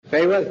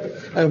Very well.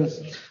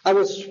 I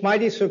was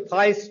mighty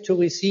surprised to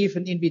receive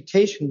an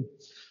invitation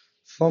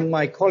from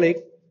my colleague.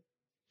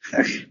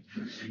 It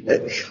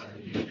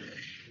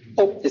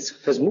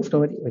has moved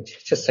already. Wait,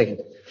 just a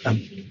second.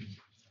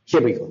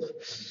 Here we go.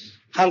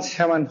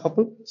 Hans-Hermann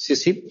Hoppe,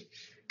 CC,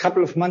 a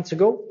couple of months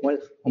ago, well,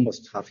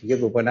 almost half a year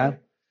ago by now,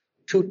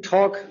 to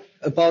talk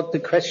about the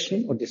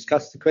question or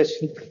discuss the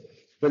question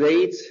whether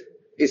AIDS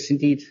is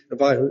indeed a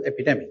viral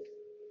epidemic.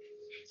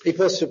 It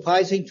was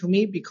surprising to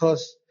me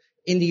because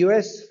in the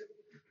US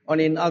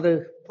and in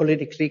other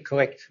politically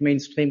correct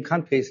mainstream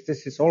countries,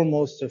 this is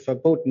almost a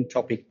verboten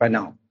topic by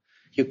now.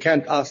 You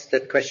can't ask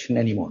that question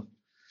anymore.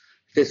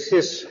 This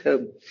is,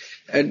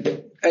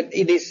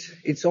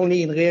 it's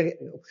only in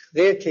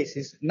rare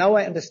cases. Now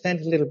I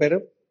understand a little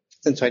better,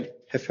 since I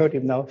have heard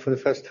him now for the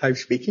first time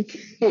speaking,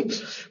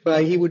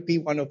 why he would be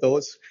one of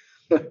those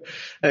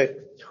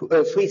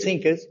free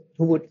thinkers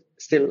who would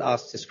still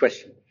ask this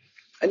question.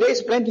 And there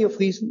is plenty of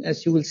reason,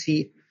 as you will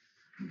see,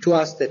 to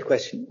ask that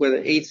question, whether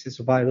AIDS is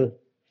a viral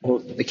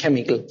or a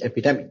chemical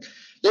epidemic.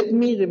 Let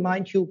me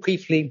remind you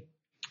briefly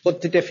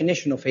what the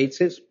definition of AIDS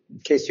is, in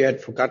case you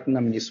had forgotten. I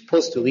mean, you're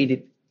supposed to read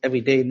it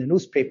every day in the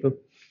newspaper.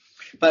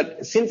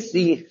 But since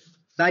the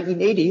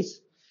 1980s,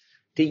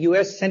 the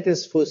U.S.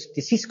 Centers for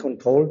Disease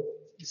Control,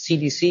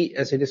 CDC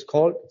as it is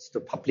called, it's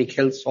the Public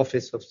Health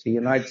Office of the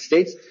United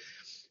States,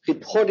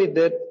 reported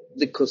that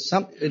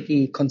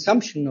the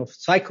consumption of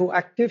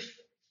psychoactive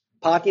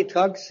party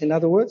drugs, in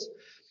other words,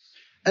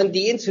 and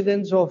the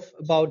incidence of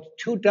about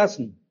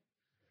 24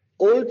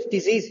 old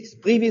diseases,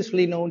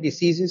 previously known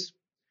diseases,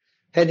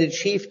 had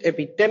achieved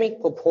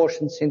epidemic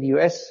proportions in the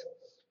U.S.,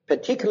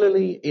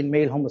 particularly in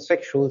male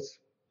homosexuals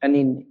and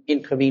in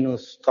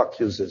intravenous drug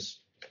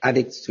users,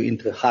 addicts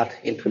to hard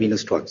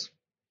intravenous drugs.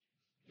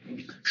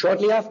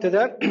 Shortly after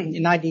that,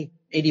 in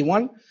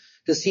 1981,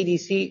 the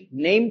CDC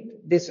named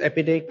this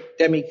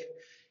epidemic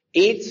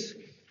AIDS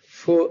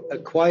for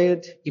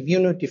acquired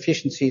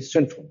immunodeficiency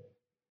syndrome,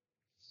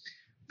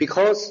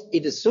 because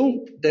it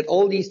assumed that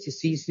all these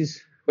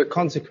diseases were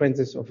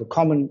consequences of a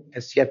common,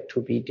 as yet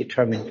to be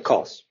determined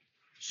cause.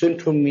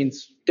 Syndrome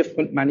means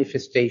different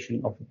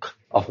manifestation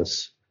of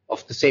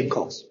the same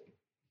cause.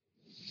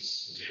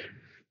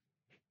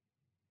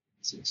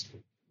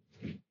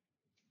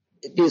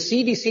 The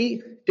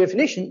CDC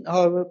definition,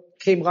 however,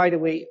 came right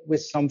away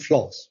with some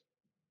flaws.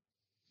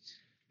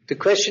 The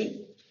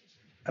question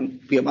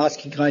we are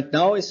asking right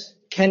now is,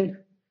 can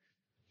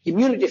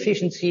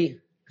immunodeficiency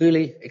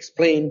really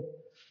explain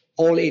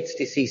all AIDS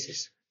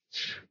diseases?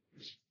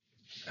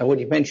 I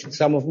already mentioned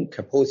some of them: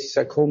 Kaposi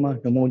sarcoma,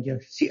 pneumonia.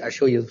 See, I'll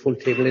show you the full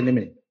table in a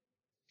minute.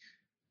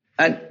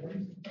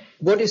 And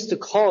what is the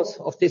cause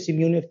of this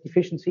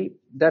immunodeficiency?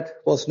 That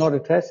was not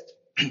addressed.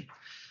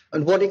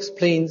 And what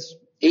explains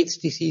AIDS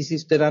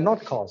diseases that are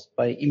not caused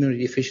by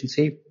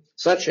immunodeficiency,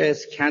 such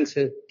as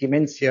cancer,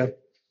 dementia,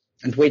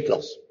 and weight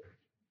loss?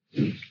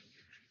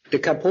 The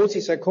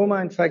Kaposi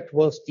sarcoma, in fact,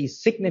 was the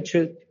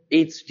signature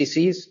AIDS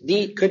disease,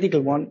 the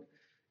critical one,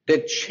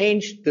 that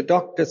changed the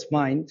doctor's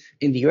mind,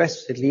 in the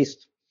US at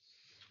least,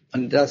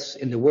 and thus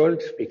in the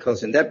world,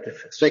 because in that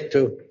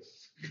sector,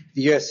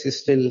 the US is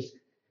still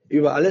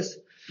über alles.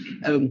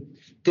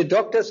 The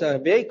doctors are a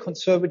very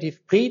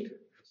conservative breed,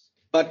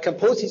 but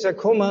Kaposi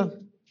sarcoma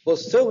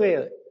was so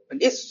rare,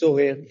 and is so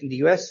rare in the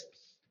US,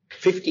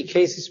 50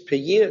 cases per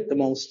year at the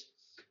most,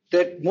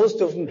 that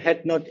most of them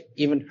had not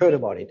even heard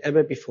about it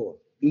ever before.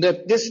 And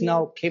that this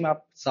now came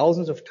up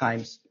thousands of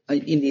times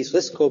in these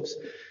risk groups,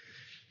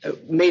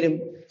 made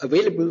them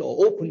available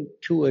or open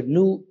to a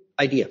new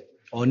idea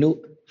or a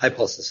new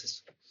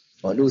hypothesis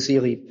or a new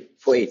theory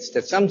for AIDS,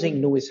 that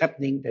something new is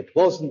happening that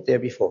wasn't there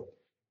before.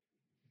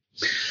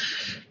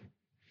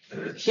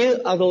 Here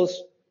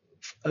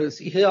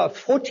are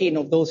 14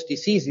 of those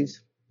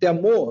diseases. There are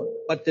more,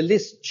 but the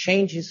list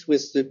changes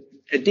with the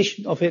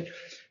addition of it.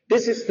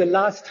 This is the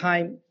last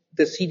time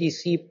the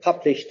CDC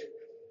published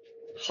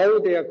how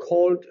they are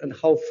called and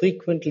how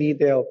frequently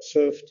they are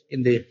observed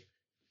in the.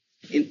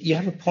 You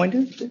have a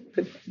pointer?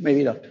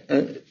 Maybe not.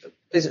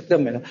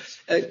 Doesn't matter.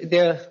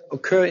 They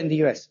occur in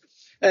the US.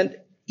 And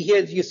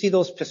here you see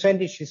those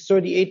percentages.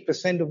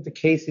 38% of the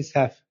cases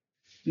have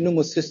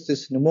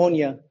pneumocystis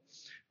pneumonia,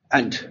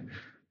 and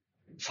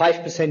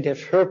 5%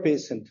 have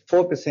herpes, and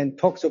 4%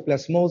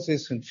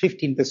 toxoplasmosis, and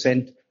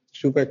 15%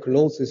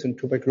 tuberculosis and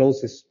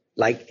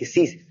tuberculosis-like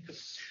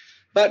diseases.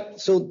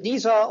 But so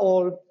these are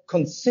all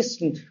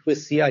consistent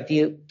with the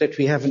idea that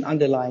we have an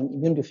underlying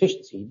immune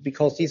deficiency,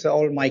 because these are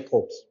all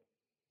microbes.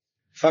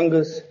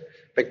 Fungus,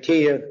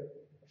 bacteria,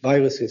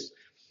 viruses,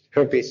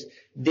 herpes,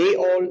 they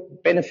all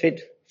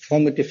benefit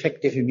from a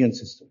defective immune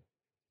system.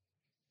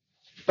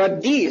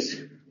 But these,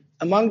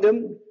 among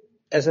them,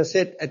 as I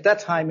said, at that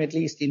time, at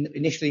least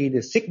initially,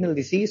 the signal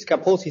disease,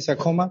 Kaposi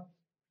sarcoma,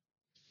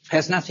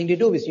 has nothing to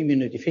do with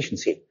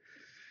immunodeficiency.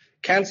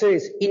 Cancer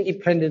is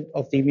independent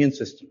of the immune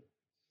system.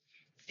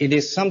 It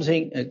is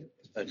something,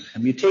 a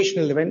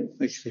mutational event,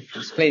 which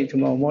I'll explain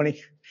tomorrow morning.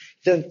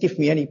 It doesn't give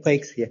me any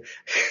breaks here.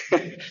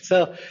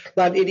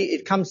 But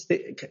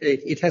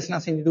it has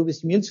nothing to do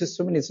with the immune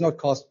system, and it's not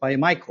caused by a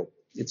microbe.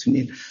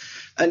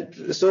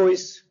 And so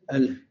is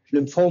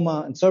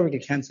lymphoma and cervical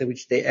cancer,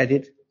 which they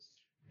added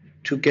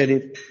to get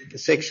it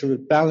sexually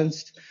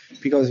balanced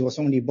because it was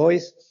only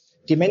boys.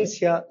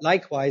 Dementia,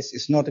 likewise,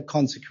 is not a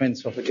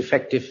consequence of a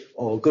defective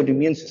or good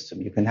immune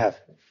system. You can have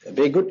a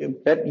very good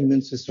and bad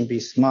immune system, be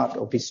smart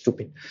or be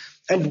stupid.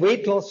 And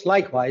weight loss,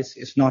 likewise,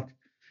 is not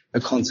a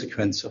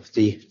consequence of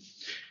the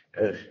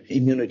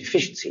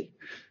immunodeficiency.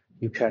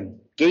 You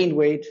can gain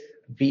weight,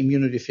 be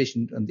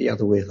immunodeficient, and the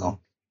other way around.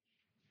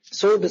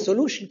 So the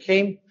solution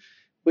came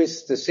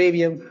with the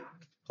savior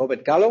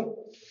Robert Gallo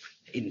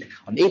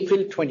on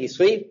April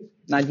 23,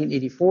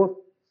 1984.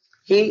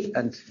 He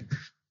and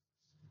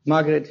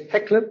Margaret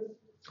Heckler,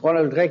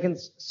 Ronald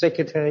Reagan's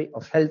Secretary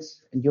of Health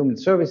and Human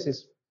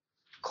Services,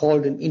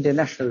 called an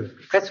international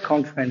press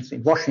conference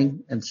in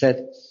Washington and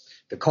said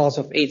the cause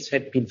of AIDS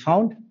had been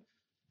found.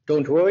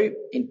 Don't worry,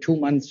 in 2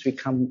 months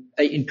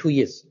in 2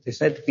 years, they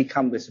said we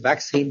come with a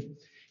vaccine.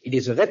 It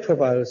is a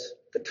retrovirus,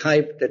 the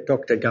type that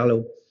Dr.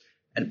 Gallo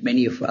and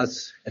many of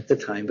us at the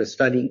time were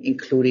studying,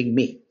 including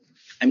me.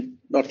 I'm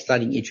not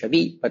studying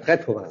HIV, but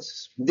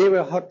retroviruses. They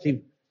were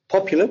hotly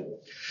popular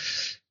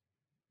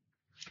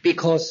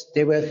because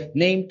they were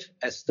named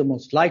as the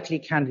most likely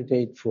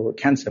candidate for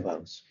cancer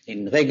virus.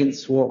 In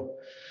Reagan's war,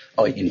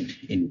 or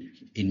in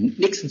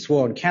Nixon's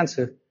war on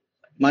cancer,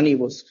 plenty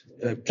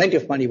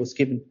of money was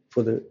given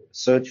for the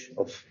search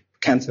of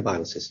cancer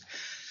viruses.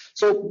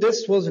 So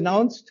this was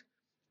announced,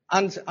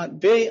 and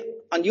very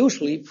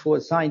unusually for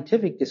a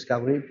scientific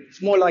discovery,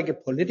 it's more like a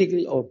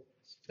political or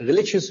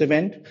religious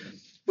event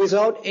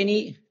without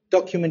any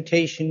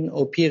documentation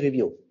or peer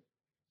review.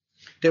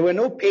 There were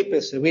no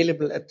papers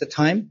available at the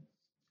time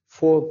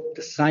for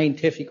the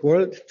scientific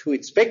world to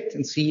inspect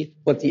and see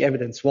what the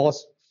evidence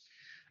was.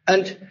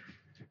 And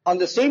on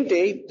the same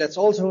day, that's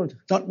also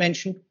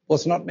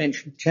was not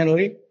mentioned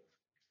generally,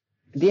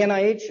 the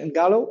NIH and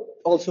Gallo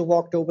also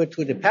walked over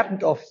to the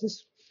patent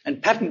offices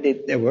and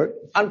patented their work,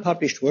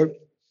 unpublished work,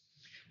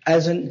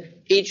 as an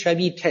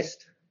HIV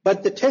test.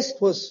 But the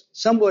test was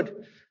somewhat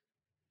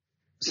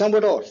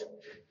odd.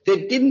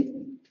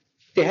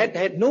 They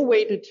had no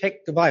way to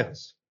detect the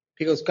virus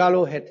because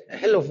Gallo had a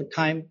hell of a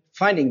time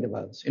finding the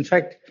virus. In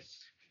fact,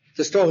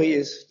 the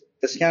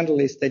scandal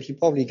is that he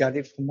probably got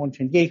it from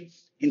Montpellier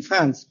in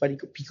France, but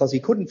because he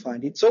couldn't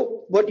find it.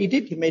 So what he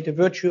did, he made a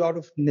virtue out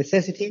of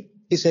necessity.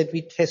 He said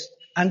we test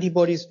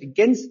antibodies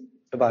against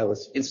the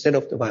virus instead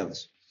of the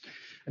virus.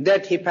 And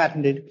that he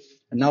patented.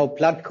 And now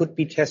blood could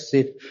be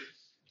tested.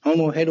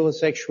 Homo,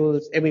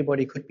 heterosexuals,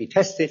 everybody could be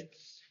tested.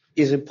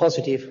 Is it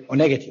positive or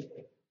negative?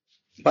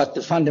 But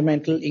the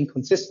fundamental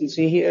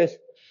inconsistency here is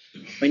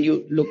when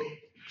you look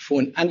for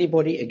an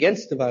antibody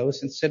against the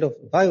virus instead of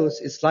a virus,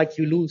 it's like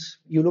you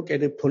look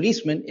at a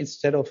policeman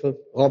instead of a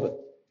robber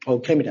or a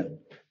criminal.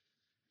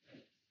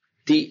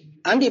 The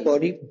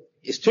antibody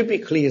is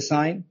typically a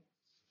sign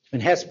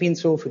and has been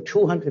so for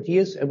 200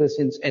 years, ever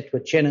since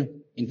Edward Jenner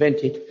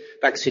invented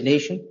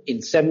vaccination in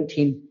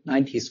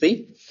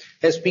 1793,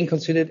 has been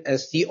considered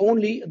as the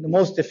only and the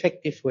most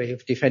effective way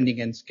of defending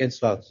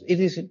against virus. It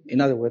is, in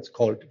other words,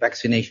 called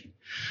vaccination.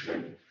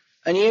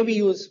 And here we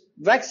use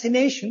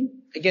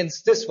vaccination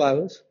against this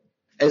virus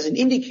as an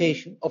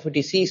indication of a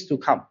disease to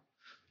come,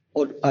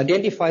 or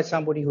identify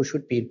somebody who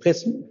should be in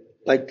prison,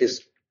 like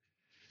this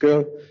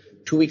girl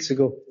 2 weeks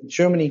ago in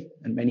Germany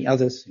and many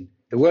others in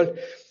the world,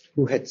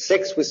 who had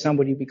sex with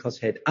somebody because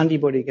he had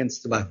antibody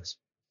against the virus.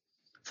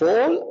 For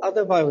all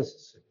other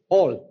viruses,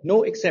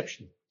 no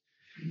exception,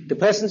 the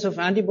presence of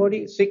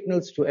antibody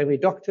signals to every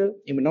doctor,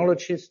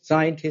 immunologist,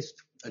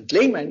 scientist, and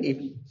layman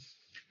even,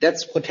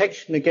 that's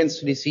protection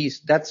against the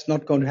disease. That's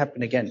not going to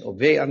happen again, or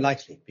very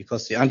unlikely,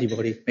 because the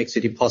antibody makes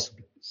it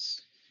impossible.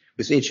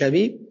 With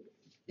HIV,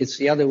 it's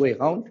the other way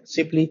around,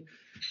 simply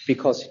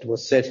because it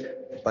was said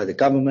by the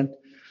government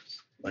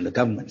and the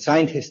government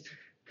scientist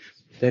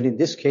that in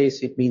this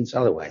case it means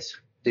otherwise.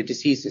 The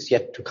disease is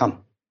yet to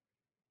come.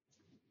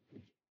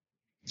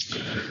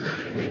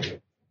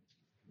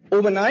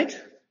 Overnight,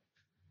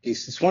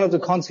 this is one of the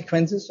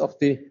consequences of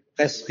the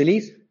press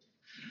release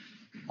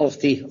of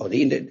the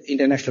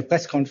international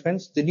press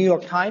conference. The New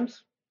York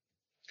Times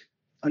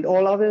and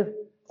all other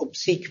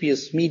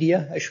obsequious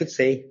media, I should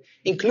say,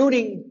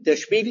 including the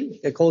Spiegel,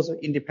 the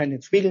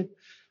independent Spiegel,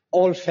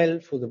 all fell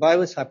for the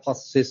virus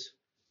hypothesis.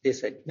 They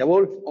said,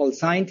 jawohl. All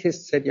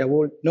scientists said,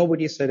 jawohl.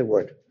 Nobody said a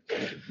word.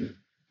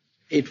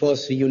 It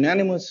was a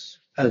unanimous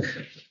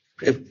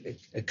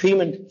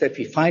agreement that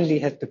we finally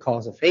had the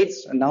cause of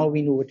AIDS, and now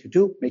we know what to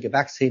do, make a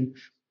vaccine,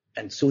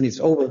 and soon it's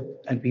over,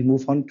 and we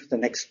move on to the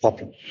next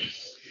problem.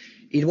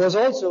 It was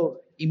also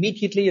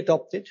immediately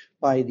adopted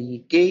by the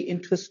gay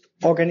interest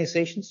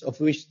organizations, of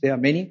which there are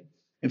many.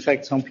 In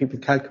fact, some people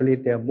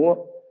calculate there are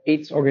more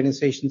AIDS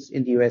organizations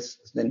in the US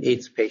than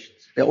AIDS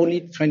patients. There are only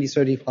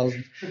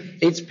 30,000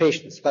 AIDS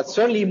patients, but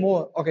certainly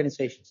more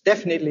organizations.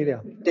 Definitely there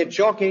are. They're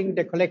jogging,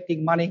 they're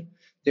collecting money,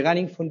 they're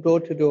running from door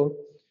to door.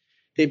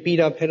 They beat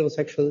up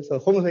heterosexuals or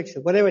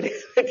homosexuals, whatever they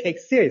take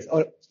serious.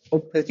 Or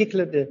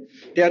particularly,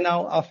 they are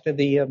now after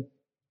the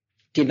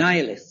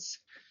denialists.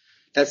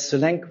 That's the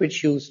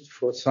language used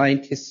for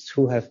scientists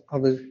who have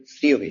other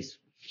theories.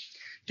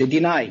 They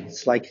deny.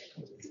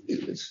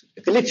 It's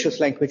religious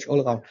language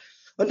all around.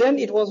 And then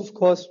it was, of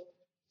course,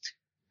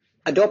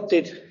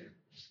 adopted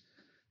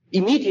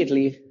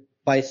immediately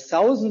by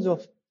thousands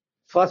of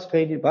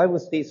frustrated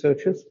virus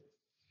researchers,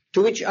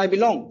 to which I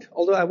belonged,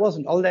 although I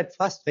wasn't all that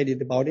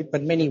frustrated about it,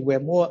 but many were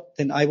more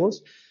than I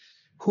was,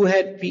 who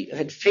had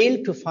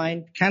failed to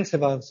find cancer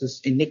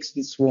viruses in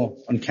Nixon's war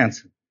on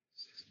cancer.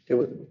 They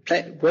were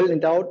well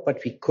endowed,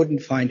 but we couldn't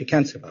find a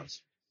cancer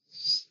virus.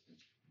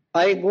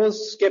 I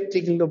was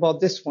skeptical about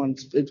this one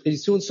pretty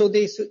soon, so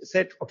they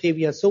said, okay,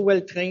 we are so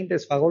well trained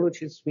as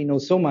virologists, we know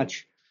so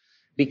much,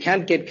 we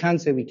can't get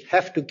cancer, we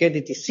have to get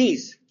a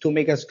disease to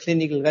make us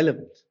clinically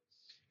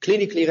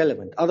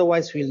relevant.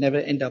 Otherwise, we'll never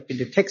end up in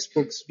the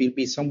textbooks, we'll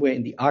be somewhere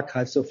in the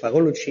archives of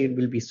virology and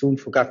will be soon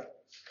forgotten.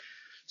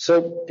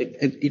 So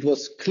it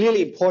was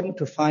clearly important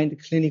to find a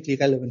clinically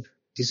relevant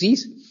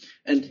disease,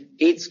 and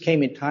AIDS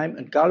came in time,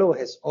 and Gallo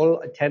has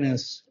all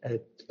antennas,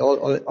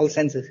 all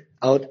senses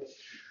out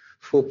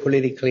for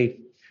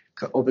politically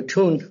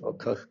opportune or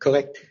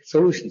correct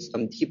solutions.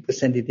 And he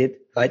presented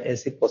it right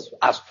as it was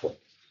asked for.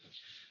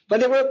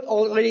 But there were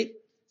already,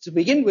 to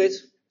begin with,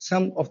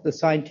 some of the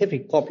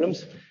scientific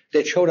problems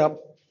that showed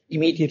up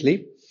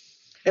immediately.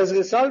 As a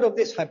result of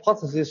this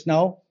hypothesis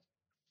now,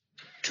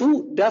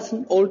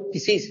 24 old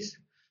diseases,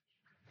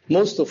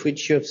 most of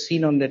which you have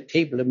seen on that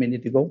table a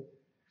minute ago,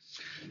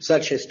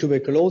 such as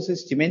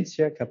tuberculosis,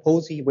 dementia,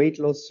 Kaposi, weight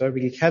loss,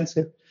 cervical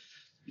cancer,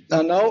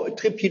 are now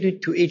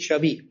attributed to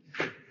HIV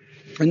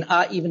and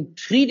are even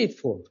treated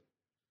for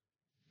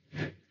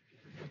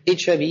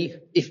HIV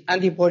if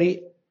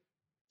antibody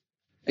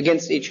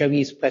against HIV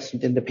is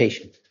present in the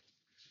patient.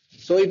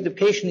 So if the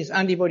patient is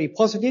antibody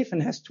positive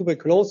and has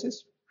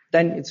tuberculosis,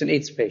 then it's an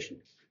AIDS patient.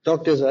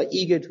 Doctors are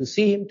eager to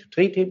see him, to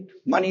treat him.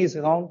 Money is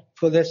around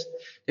for this.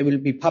 They will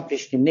be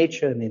published in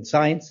Nature and in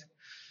Science.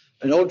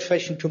 An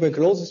old-fashioned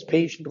tuberculosis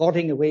patient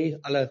rotting away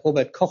a la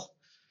Robert Koch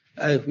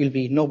will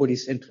be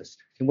nobody's interest.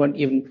 He won't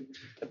even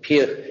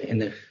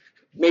appear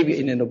maybe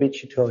in an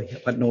obituary,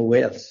 but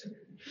nowhere else.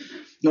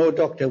 No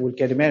doctor will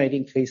get a merit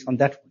increase on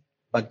that one.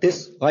 But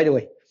this, right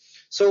away.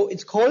 So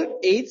it's called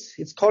AIDS.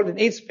 It's called an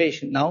AIDS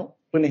patient now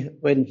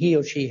when he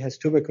or she has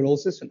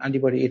tuberculosis and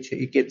antibody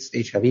against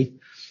HIV.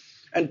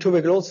 And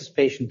tuberculosis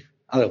patient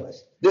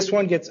otherwise. This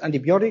one gets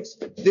antibiotics.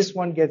 This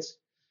one gets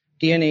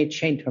DNA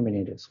chain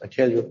terminators. I'll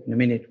tell you in a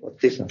minute what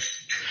this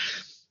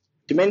is.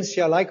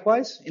 Dementia,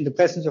 likewise, in the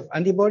presence of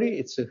antibody,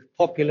 it's a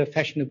popular,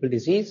 fashionable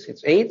disease.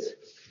 It's AIDS.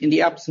 In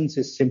the absence,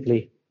 it's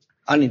simply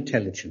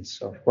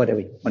unintelligence, or whatever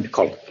you want to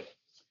call it.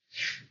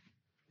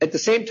 At the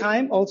same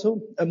time,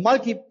 also, a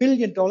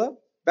multi-billion-dollar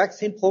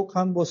vaccine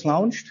program was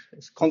launched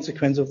as a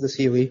consequence of the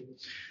theory,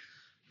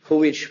 for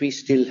which we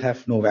still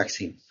have no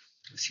vaccine,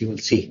 as you will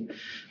see.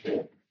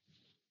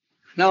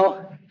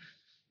 Now,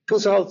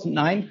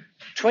 2009,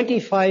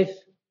 25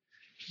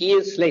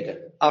 years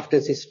later, after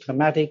this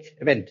dramatic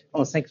event,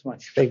 thanks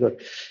much, very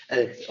good,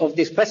 of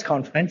this press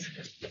conference,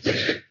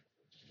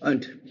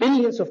 and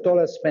billions of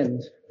dollars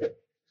spent,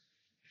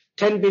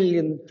 10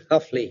 billion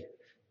roughly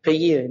per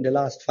year in the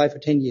last 5 or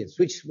 10 years,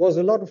 which was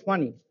a lot of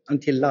money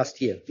until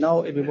last year.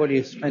 Now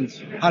everybody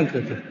spends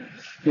hundreds of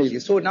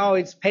millions. So now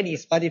it's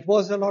pennies, but it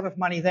was a lot of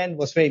money then,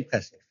 was very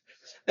impressive.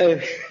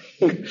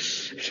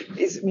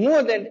 It's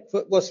more than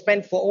was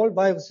spent for all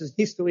viruses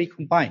history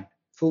combined,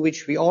 for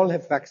which we all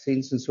have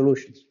vaccines and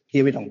solutions.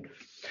 Here we don't.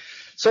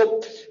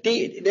 So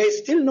there's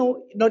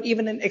still not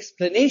even an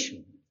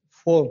explanation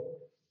for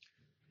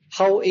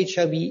how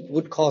HIV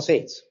would cause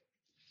AIDS.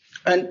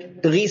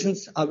 And the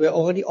reasons were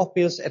already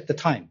obvious at the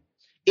time.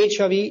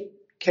 HIV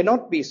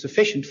cannot be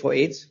sufficient for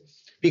AIDS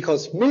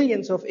because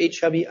millions of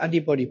HIV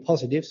antibody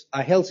positives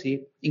are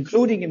healthy,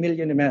 including 1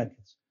 million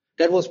Americans.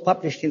 That was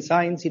published in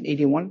Science in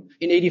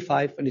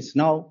 85, and it's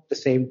now the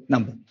same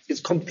number. It's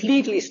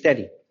completely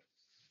steady.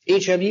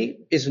 HIV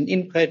is an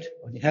inbred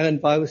or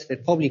inherent virus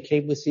that probably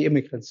came with the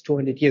immigrants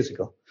 200 years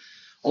ago,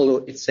 although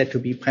it's said to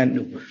be brand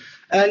new.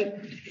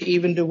 And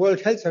even the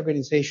World Health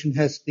Organization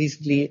has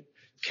recently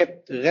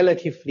kept a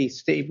relatively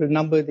stable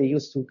number. They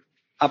used to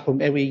up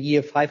from every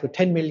year 5 or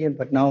 10 million,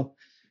 but now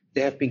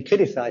they have been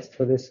criticized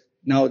for this.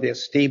 Now they're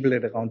stable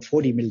at around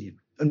 40 million.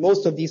 And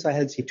most of these are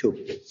healthy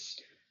too.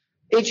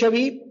 HIV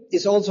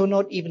is also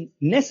not even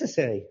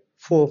necessary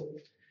for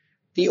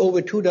the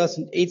over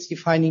 2,000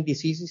 AIDS-defining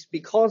diseases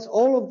because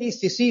all of these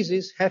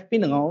diseases have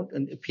been around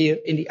and appear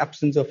in the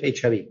absence of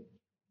HIV.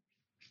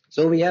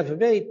 So we have a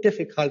very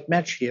difficult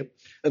match here.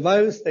 A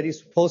virus that is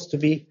supposed to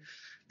be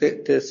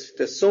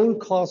the sole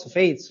cause of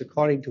AIDS,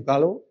 according to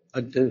Gallo,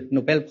 the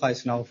Nobel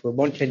Prize now for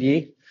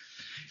Montagnier,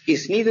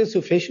 is neither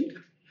sufficient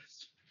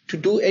to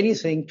do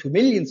anything to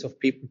millions of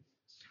people,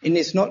 and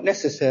is not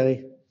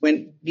necessary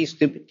when these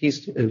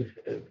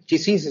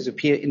diseases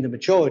appear in the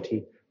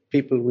majority.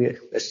 People were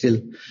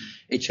still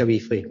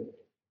HIV-free.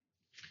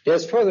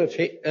 There's further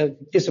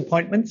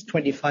disappointments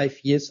 25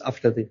 years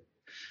after the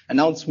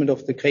announcement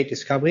of the great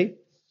discovery.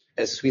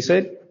 As we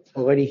said,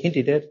 already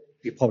hinted at,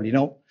 you probably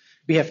know,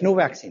 we have no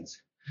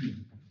vaccines.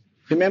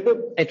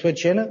 Remember Edward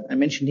Jenner? I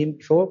mentioned him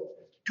before.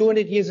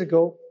 200 years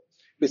ago,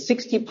 with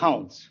 60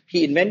 pounds,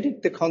 he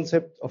invented the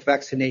concept of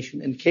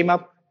vaccination and came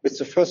up with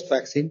the first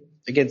vaccine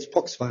against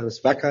pox virus.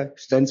 VACA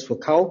stands for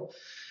cow.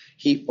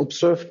 He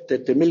observed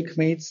that the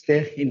milkmaids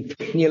there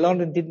near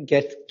London didn't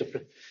get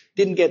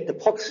the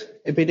pox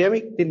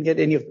epidemic, didn't get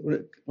any of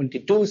when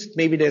deduced.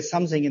 Maybe there's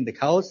something in the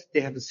cows.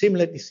 They have a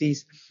similar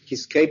disease. He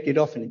scraped it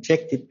off and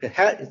injected.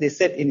 They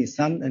said in his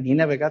son, and he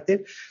never got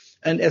it.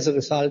 And as a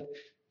result,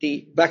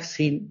 the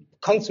vaccine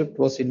concept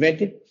was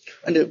invented,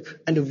 and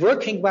a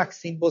working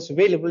vaccine was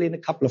available in a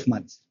couple of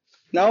months.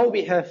 Now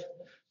we have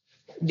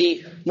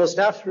the most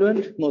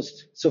affluent,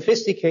 most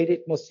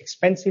sophisticated, most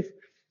expensive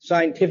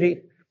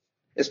scientific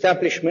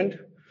establishment,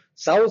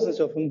 thousands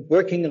of them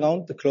working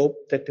around the globe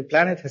that the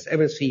planet has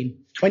ever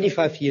seen.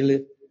 25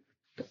 years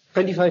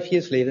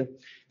later,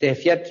 they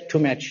have yet to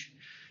match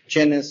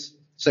Jenner's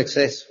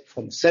success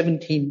from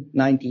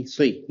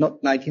 1793,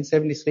 not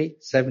 1973,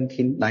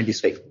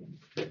 1793.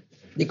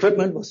 The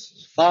equipment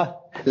was far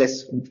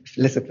less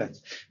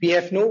advanced. We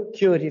have no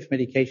curative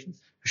medications.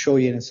 I'll show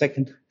you in a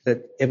second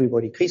that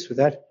everybody agrees with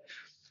that.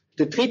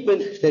 The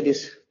treatment that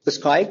is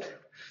prescribed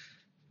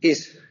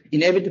is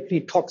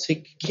inevitably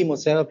toxic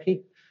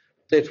chemotherapy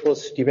that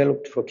was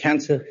developed for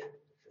cancer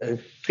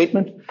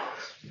treatment.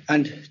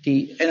 And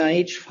the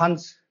NIH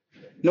funds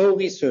no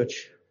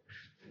research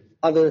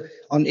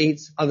on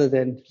AIDS other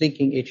than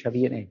linking HIV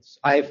and AIDS.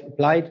 I have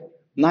applied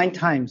 9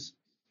 times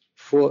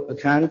for a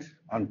grant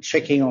on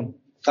checking on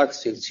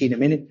drugs, you'll see in a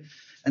minute,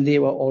 and they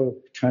were all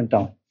turned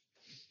down.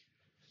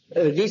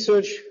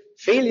 Research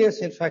failures,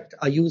 in fact,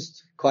 are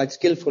used quite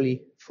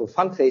skillfully for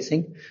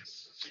fundraising.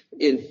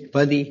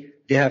 They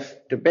have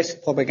the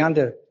best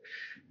propaganda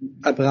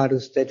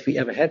apparatus that we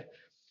ever had.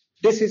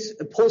 This is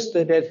a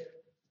poster that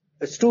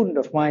a student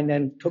of mine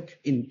then took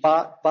in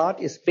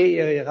BART, is Bay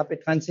Area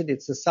Rapid Transit.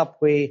 It's a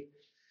subway,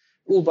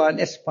 U-Bahn,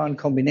 S-Bahn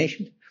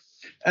combination.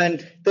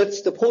 And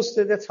that's the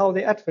poster, that's how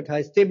they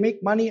advertise. They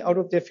make money out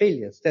of their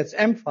failures. That's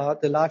MFAR,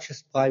 the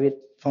largest private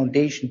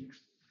foundation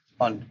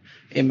on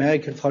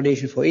American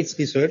Foundation for AIDS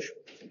Research,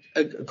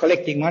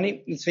 collecting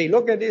money and say,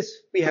 look at this,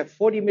 we have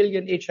 40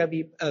 million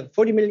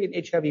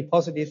HIV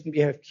positives and we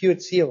have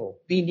cured 0.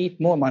 We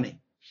need more money.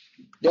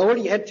 They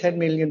already had 10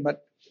 million,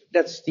 but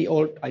that's the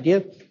old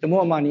idea. The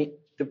more money,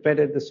 the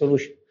better the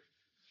solution.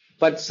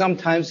 But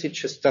sometimes it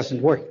just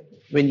doesn't work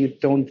when you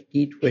don't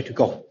need where to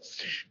go.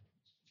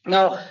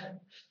 Now,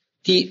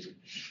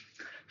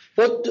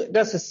 what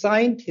does a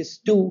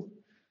scientist do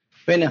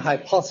when a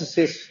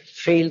hypothesis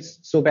fails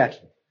so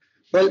badly?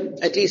 Well,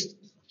 at least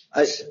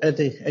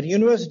at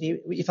university,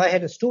 if I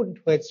had a student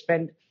who had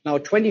spent now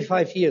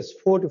 25 years,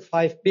 4 to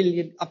 5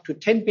 billion, up to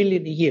 10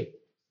 billion a year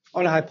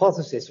on a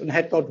hypothesis and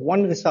had got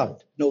one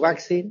result, no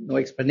vaccine, no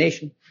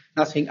explanation,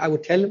 nothing, I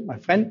would tell him, my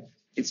friend,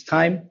 it's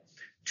time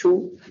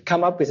to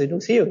come up with a new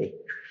theory.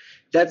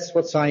 That's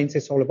what science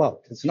is all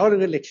about. It's not a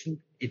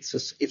religion, it's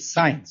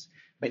science.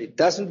 When it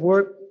doesn't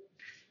work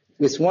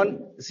with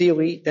one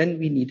theory, then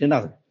we need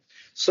another.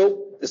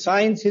 So the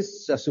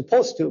scientists are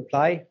supposed to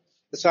apply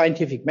the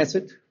scientific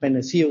method when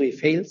a theory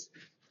fails,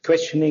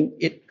 questioning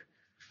it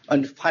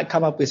and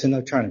come up with an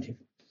alternative.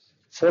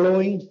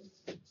 Following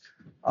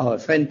our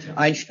friend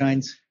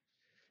Einstein's,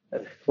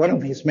 one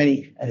of his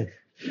many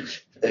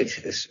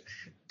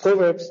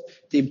proverbs,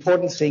 the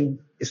important thing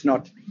is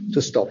not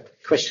to stop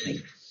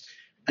questioning.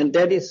 And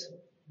that is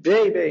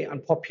very, very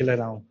unpopular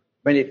now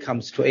when it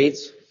comes to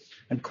AIDS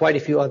and quite a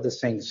few other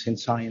things in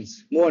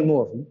science, more and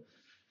more of them,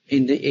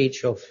 in the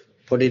age of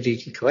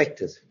political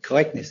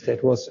correctness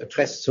that was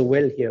addressed so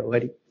well here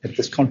already at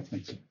this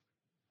conference.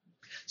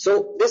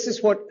 So this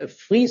is what a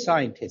free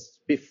scientist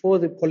before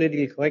the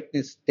political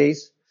correctness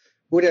days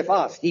would have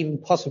asked, even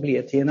possibly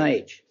at the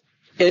NIH.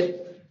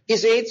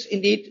 Is AIDS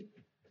indeed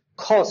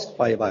caused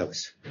by a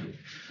virus?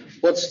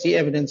 What's the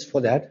evidence for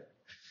that?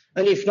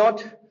 And if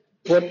not,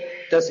 what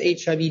does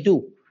HIV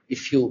do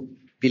if you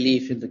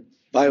believe in the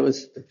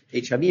virus, the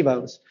HIV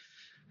virus?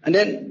 And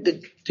then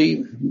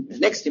the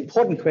next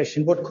important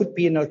question, what could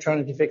be an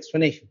alternative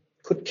explanation?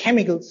 Could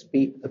chemicals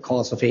be a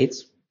cause of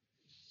AIDS?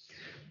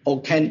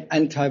 Or can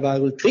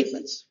antiviral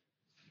treatments,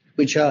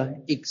 which are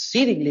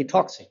exceedingly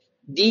toxic,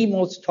 the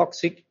most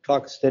toxic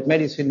drugs that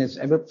medicine has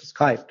ever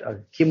prescribed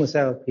are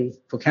chemotherapy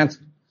for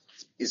cancer.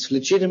 It's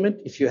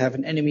legitimate if you have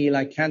an enemy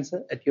like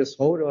cancer at your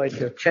throat or at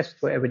your chest,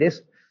 wherever it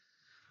is.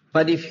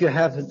 But if you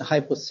have a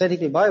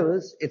hypothetical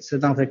virus, it's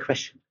another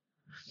question.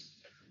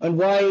 And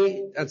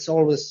why that's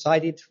always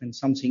cited when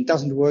something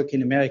doesn't work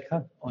in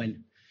America or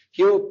in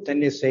Europe, then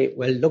they say,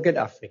 well, look at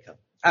Africa.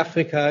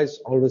 Africa is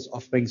always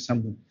offering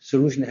some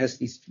solution. It has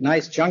these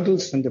nice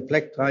jungles and the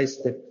black rice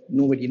that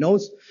nobody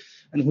knows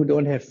and who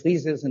don't have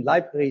freezers and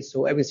libraries,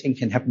 so everything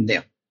can happen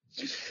there.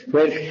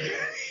 Well,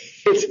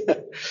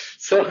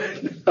 so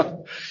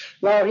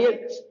now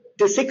here,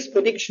 the 6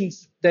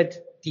 predictions that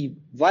the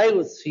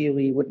virus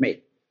theory would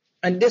make.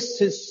 And this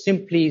is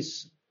simply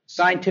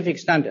scientific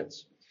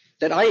standards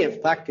that I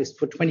have practiced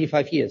for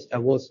 25 years. I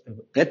was a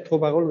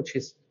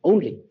retrovirologist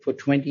only for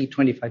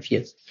 25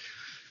 years.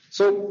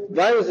 So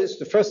viruses,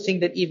 the first thing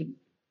that even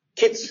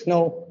Kids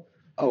know,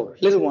 oh,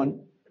 little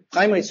one,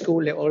 primary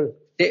school,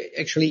 they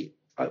actually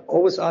are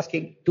always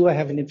asking, do I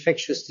have an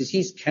infectious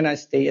disease? Can I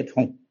stay at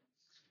home?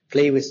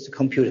 Play with the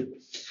computer.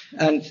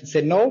 And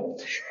say no.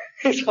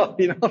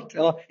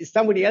 So, if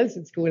somebody else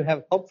in school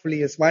have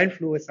hopefully a swine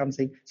flu or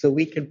something, so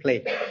we can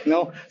play.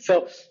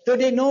 So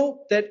they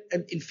know that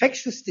an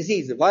infectious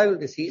disease, a viral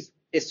disease,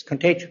 is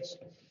contagious.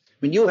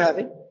 When you have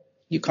it,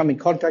 you come in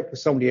contact with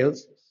somebody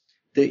else,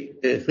 the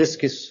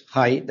risk is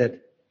high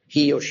that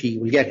he or she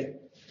will get it.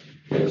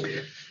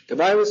 The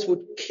virus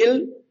would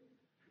kill,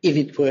 if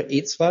it were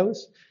AIDS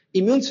virus,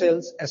 immune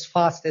cells as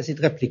fast as it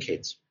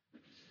replicates.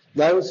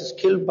 Virus is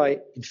killed by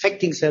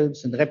infecting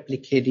cells and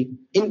replicating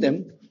in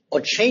them, or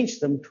change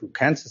them to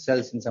cancer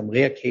cells in some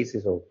rare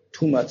cases, or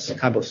tumors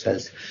type of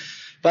cells.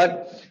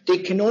 But they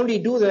can only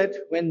do that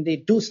when they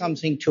do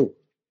something too,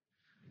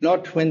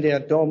 not when they are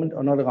dormant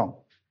or not around.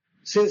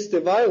 Since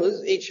the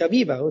virus,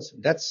 HIV virus,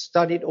 that's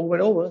studied over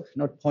and over,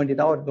 not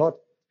pointed out a lot,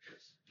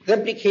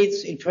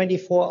 replicates in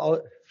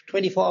 24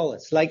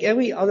 hours, like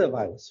every other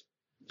virus.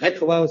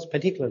 Retrovirus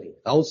particularly,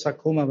 mouse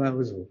sarcoma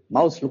virus, or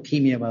mouse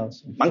leukemia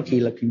virus,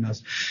 monkey leukemia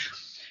virus.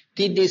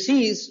 The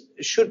disease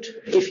should,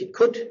 if it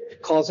could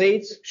cause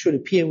AIDS, should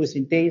appear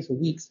within days or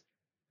weeks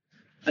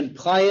and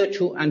prior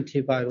to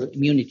antiviral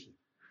immunity.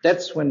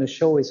 That's when the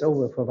show is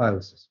over for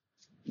viruses.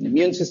 The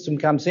immune system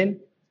comes in,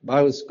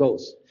 virus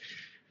goes.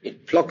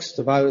 It blocks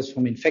the virus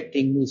from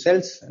infecting new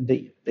cells, and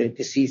the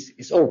disease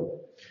is over.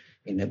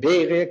 In the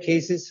very rare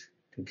cases,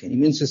 the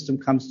immune system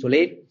comes too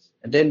late,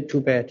 and then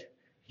too bad,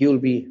 you'll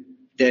be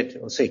dead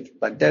or sick.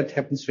 But that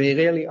happens very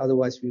rarely,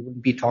 otherwise we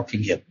wouldn't be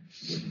talking here.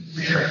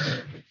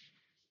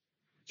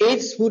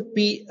 AIDS would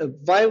be a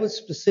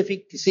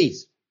virus-specific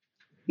disease,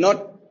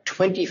 not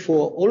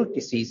 24 old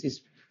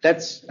diseases.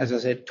 That's, as I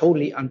said,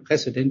 totally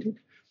unprecedented.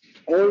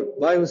 All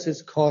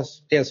viruses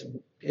cause, their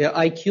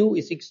IQ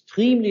is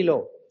extremely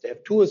low. They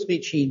have 2 or 3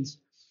 genes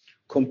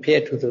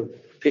compared to the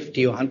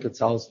 50 or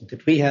 100,000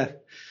 that we have,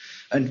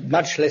 and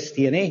much less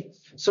DNA.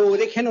 So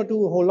they cannot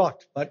do a whole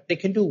lot, but they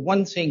can do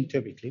one thing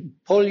typically.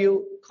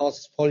 Polio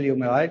causes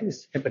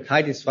poliomyelitis.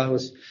 Hepatitis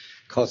virus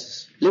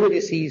causes liver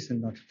disease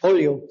and not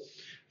polio.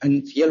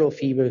 And yellow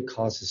fever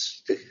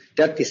causes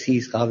that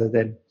disease rather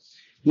than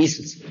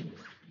measles.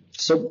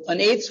 So an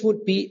AIDS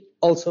would be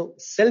also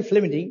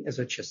self-limiting, as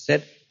I just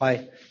said,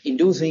 by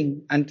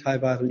inducing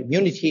antiviral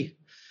immunity.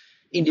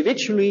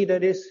 Individually,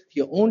 that is,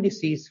 your own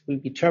disease will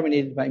be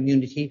terminated by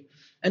immunity,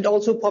 and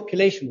also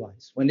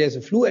population-wise. When there's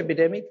a flu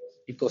epidemic,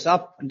 it goes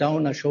up and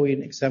down. I'll show you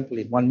an example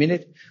in 1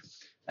 minute.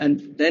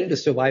 And then the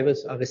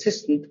survivors are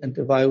resistant, and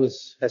the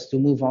virus has to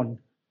move on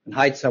and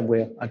hide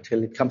somewhere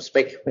until it comes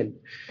back when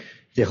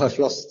they have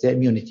lost their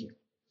immunity.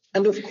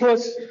 And of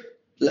course,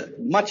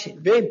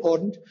 very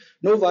important,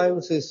 no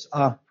viruses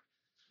are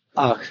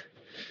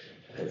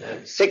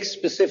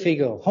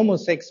sex-specific or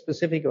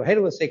homosex-specific or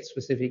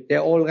heterosex-specific.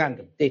 They're all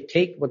random. They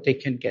take what they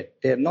can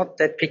get. They're not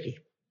that picky.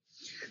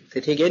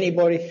 They take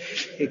anybody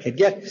they can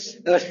get,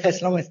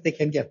 as long as they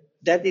can get.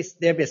 That is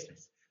their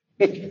business.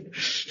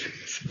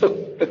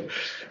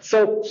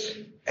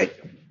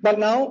 But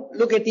now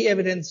look at the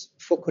evidence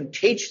for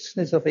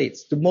contagiousness of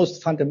AIDS, the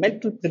most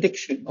fundamental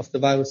prediction of the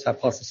virus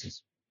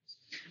hypothesis.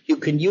 You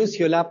can use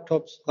your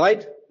laptops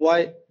right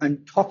while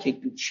I'm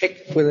talking and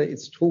check whether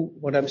it's true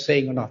what I'm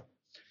saying or not.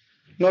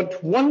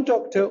 Not one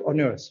doctor or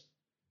nurse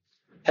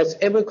has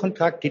ever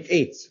contracted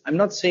AIDS. I'm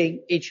not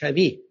saying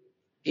HIV.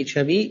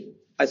 HIV,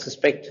 I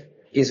suspect,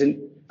 is a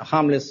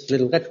harmless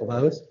little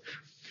retrovirus.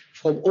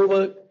 From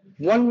over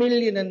 1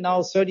 million and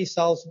now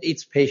 30,000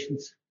 AIDS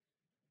patients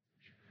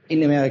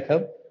in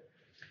America,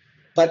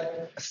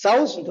 but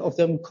 1,000 of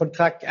them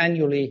contract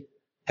annually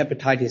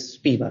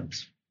hepatitis B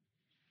virus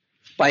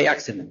by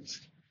accident.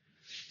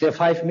 There are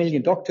 5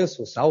 million doctors,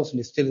 so 1,000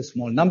 is still a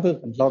small number,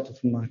 and a lot of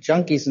them are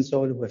junkies and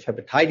so on who have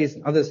hepatitis,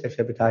 and others have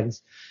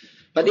hepatitis.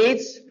 But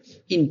AIDS,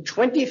 in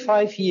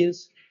 25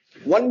 years,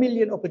 1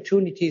 million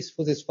opportunities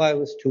for this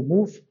virus to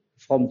move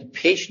from the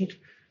patient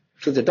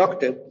to the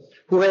doctor,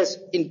 who has,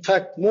 in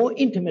fact, more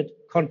intimate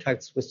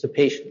contacts with the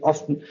patient,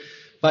 often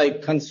by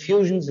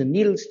transfusions and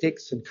needle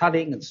sticks and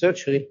cutting and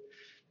surgery,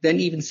 than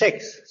even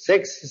sex.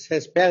 Sex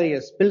has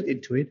barriers built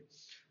into it.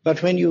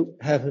 But when you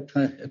have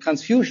a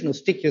transfusion or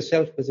stick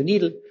yourself with a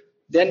needle,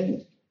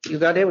 then you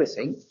got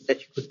everything that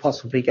you could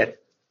possibly get.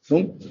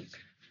 So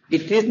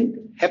it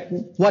didn't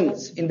happen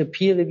once in the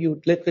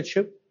peer-reviewed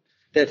literature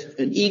that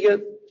an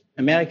eager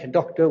American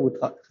doctor would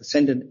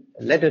send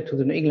a letter to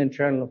the New England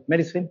Journal of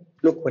Medicine.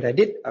 Look what I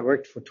did. I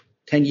worked for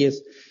 10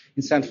 years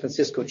in San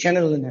Francisco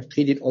General and have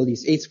treated all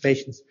these AIDS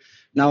patients.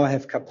 Now I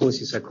have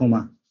Kaposi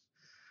sarcoma.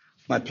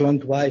 My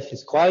blonde wife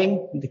is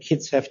crying, and the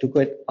kids have to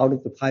get out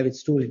of the private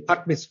school in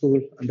Putnam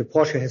School, and the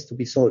Porsche has to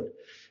be sold,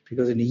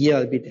 because in a year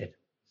I'll be dead.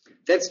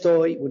 That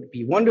story would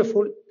be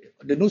wonderful.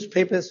 The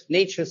newspapers,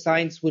 Nature,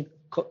 Science would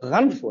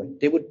run for it.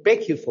 They would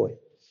beg you for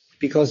it,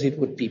 because it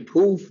would be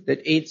proof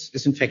that AIDS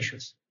is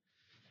infectious.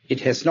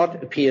 It has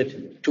not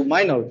appeared, to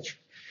my knowledge,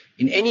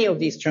 in any of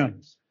these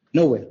journals.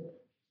 Nowhere.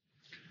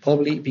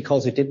 Probably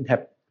because it didn't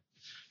happen.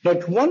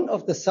 Not one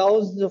of the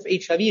thousands of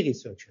HIV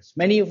researchers,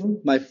 many of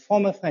them my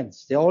former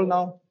friends, they're all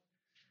now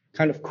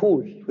kind of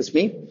cool with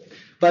me,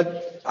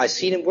 but I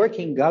see them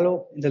working in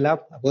Gallo in the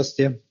lab. I was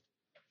there,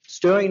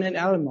 stirring an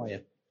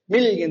Erlenmeyer.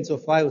 Millions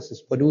of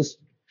viruses produced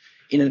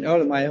in an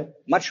Erlenmeyer,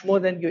 much more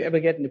than you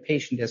ever get in a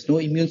patient. There's no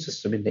immune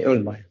system in the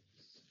Erlenmeyer.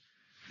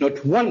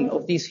 Not one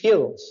of these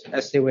heroes,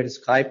 as they were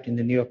described in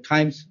the New York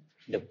Times,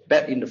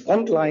 in the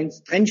front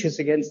lines, trenches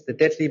against the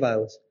deadly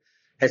virus,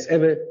 has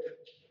ever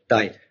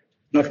died.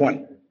 Not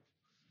one.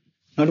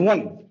 Not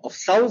one of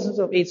thousands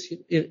of AIDS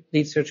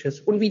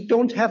researchers, and we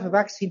don't have a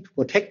vaccine to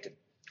protect them.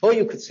 Or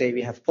you could say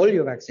we have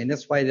polio vaccine,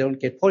 that's why they don't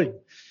get polio.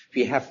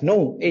 We have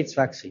no AIDS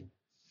vaccine.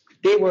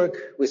 They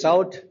work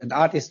without an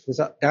artist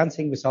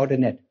dancing without a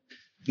net.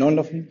 None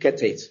of them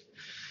gets AIDS.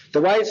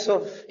 The wives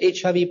of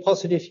HIV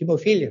positive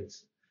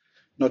hemophilians,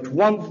 not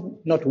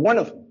one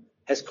of them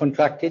has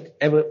contracted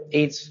ever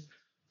AIDS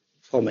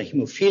from a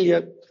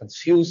hemophilia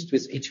transfused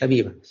with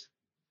HIV virus.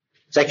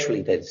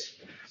 Sexually, that is.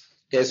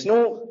 There's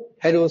no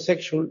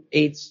heterosexual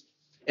AIDS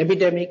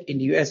epidemic in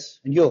the US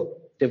and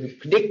Europe. They were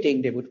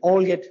predicting they would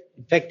all get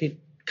infected,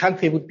 the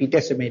country would be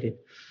decimated.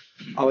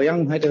 Our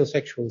young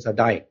heterosexuals are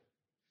dying.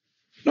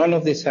 None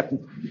of this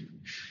happened.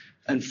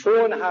 And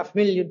 4.5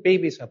 million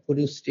babies are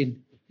produced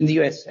in the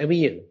US every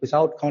year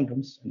without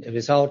condoms and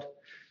without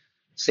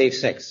safe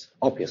sex,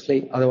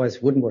 obviously, otherwise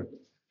it wouldn't work.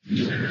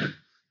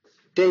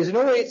 There is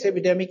no AIDS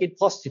epidemic in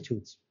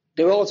prostitutes.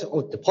 There were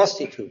also the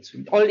prostitutes,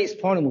 all these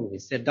porno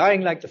movies, they're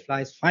dying like the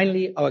flies.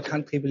 Finally, our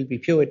country will be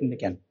Puritan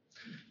again.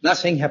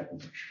 Nothing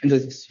happened. And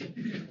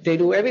they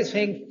do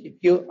everything.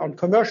 On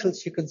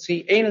commercials, you can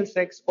see anal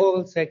sex,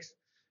 oral sex,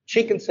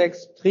 chicken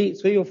sex,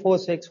 three or four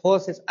sex,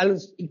 horses,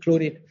 alles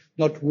included.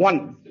 Not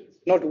one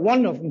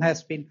of them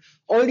has been.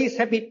 All these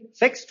happy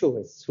sex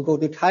tourists who go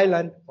to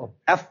Thailand or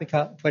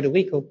Africa, Puerto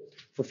Rico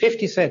for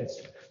 50 cents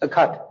a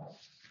cut.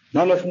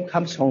 None of them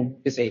comes home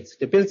with AIDS.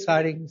 The bill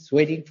siding is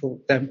waiting for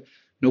them.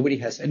 Nobody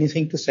has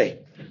anything to say.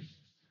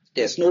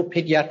 There's no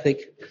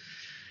pediatric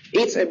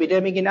AIDS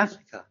epidemic in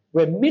Africa,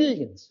 where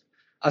millions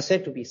are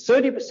said to be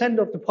 30%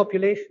 of the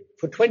population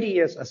for 20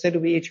 years are said to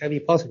be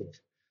HIV positive.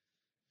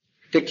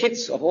 The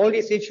kids of all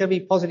these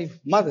HIV positive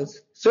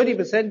mothers,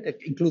 30%,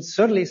 that includes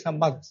certainly some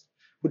mothers,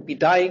 would be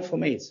dying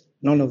from AIDS.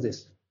 None of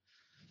this.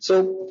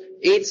 So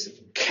AIDS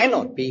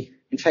cannot be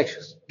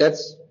infectious.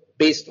 That's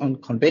based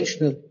on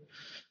conventional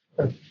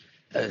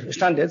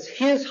standards.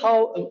 Here's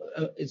how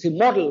it's a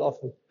model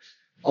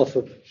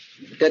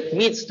that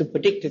meets the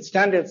predicted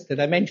standards that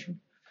I mentioned.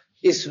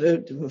 Is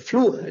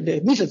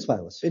the measles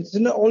virus. It's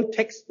an old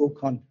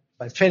textbook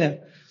by Fenner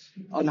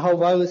on how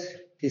virus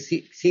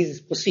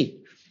diseases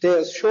proceed. There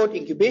are short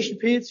incubation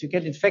periods. You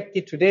get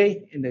infected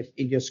today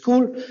in your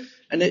school,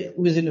 and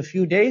within a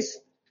few days,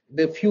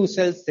 the few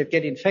cells that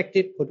get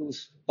infected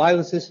produce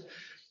viruses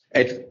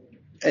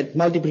at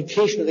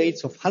multiplication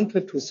rates of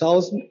 100 to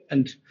 1,000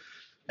 and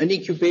an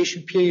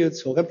incubation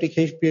periods or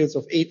replication periods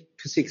of 8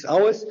 to 6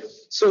 hours.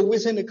 So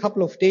within a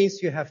couple of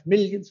days, you have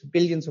millions and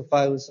billions of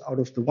viruses out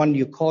of the one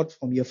you caught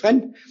from your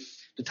friend.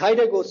 The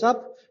titer goes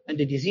up and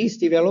the disease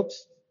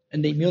develops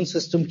and the immune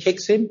system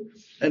kicks in.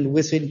 And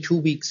within 2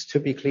 weeks,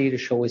 typically the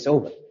show is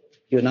over.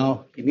 You're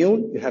now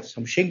immune. You have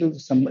some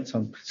shingles, some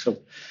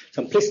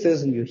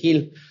blisters, and you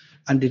heal,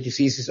 and the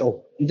disease is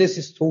over. And this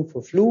is true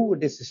for flu.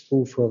 This is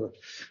true for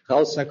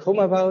Rous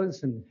sarcoma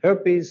virus and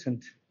herpes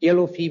and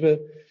yellow fever.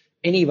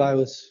 Any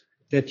virus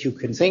that you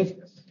can think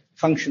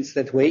functions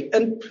that way.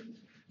 And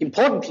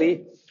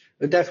importantly,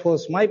 that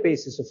was my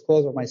basis, of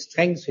course, or my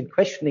strength in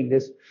questioning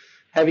this.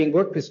 Having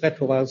worked with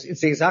retroviruses,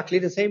 it's exactly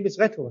the same with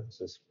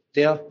retroviruses.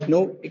 There are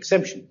no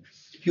exception.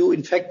 You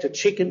infect a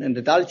chicken, an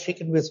adult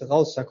chicken, with a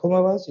Rous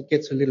sarcoma virus. It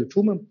gets a little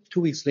tumor. 2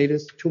 weeks later,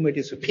 the tumor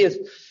disappears,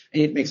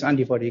 and it makes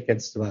antibody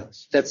against the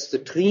virus. That's the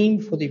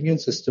dream for the immune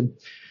system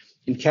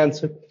in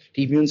cancer,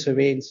 the immune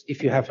surveillance,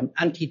 if you have an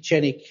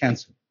antigenic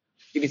cancer.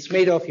 If it's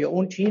made of your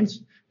own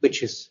genes,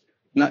 which is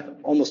not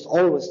almost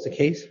always the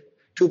case,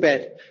 too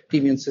bad, the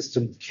immune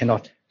system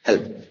cannot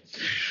help.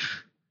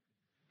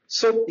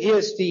 So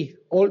here's the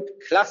old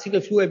classical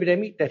flu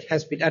epidemic that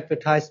has been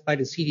advertised by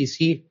the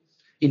CDC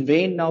in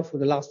vain now for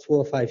the last 4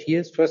 or 5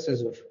 years. First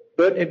as a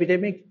bird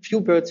epidemic.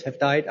 Few birds have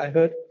died, I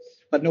heard,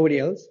 but nobody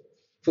else.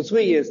 For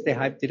 3 years they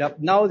hyped it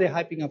up. Now they're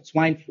hyping up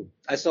swine flu.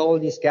 I saw all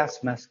these gas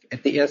masks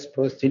at the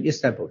airport in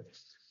Istanbul.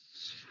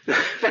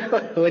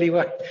 But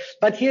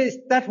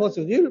that was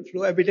a real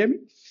flu epidemic.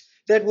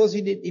 That was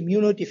in an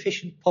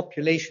immunodeficient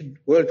population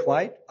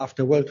worldwide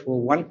after World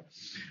War I,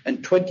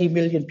 and 20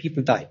 million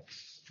people died.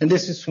 And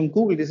this is from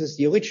Google. This is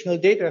the original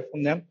data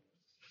from them.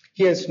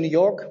 Here's New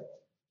York,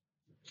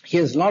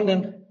 here's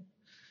London,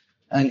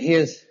 and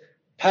here's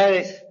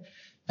Paris,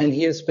 and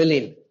here's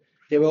Berlin.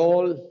 They were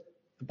all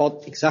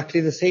about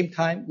exactly the same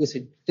time.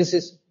 This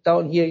is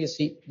down here, you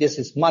see, this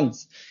is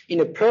months. In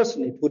a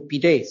person, it would be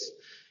days.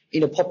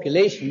 In a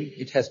population,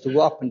 it has to go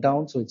up and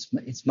down, so it's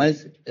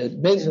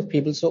millions of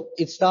people. So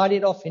it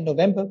started off in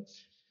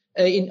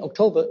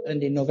October,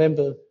 and in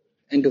November,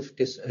 end of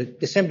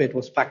December, it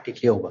was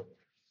practically over.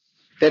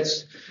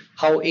 That's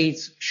how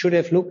AIDS should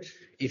have looked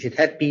if it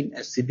had been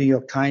as the New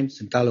York Times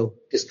and Gallo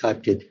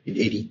described it in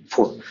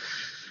 84.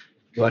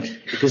 But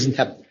it doesn't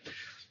happen.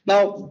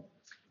 Now,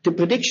 the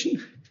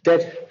prediction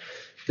that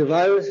the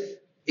virus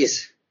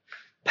is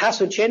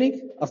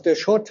pathogenic after a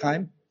short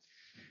time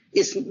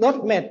is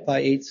not met by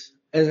AIDS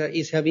as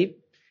HIV.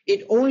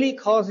 It only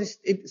causes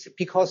it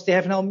because they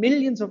have now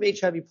millions of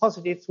HIV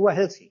positives who are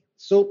healthy.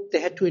 So they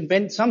had to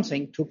invent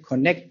something to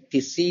connect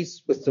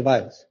disease with the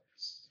virus.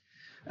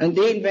 And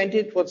they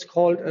invented what's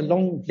called a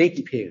long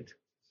latent period.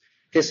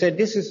 They said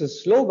this is a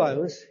slow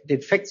virus. It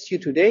infects you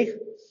today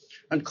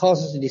and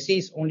causes the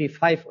disease only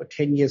 5 or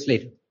 10 years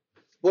later.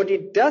 What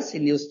it does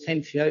in those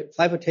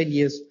 5 or 10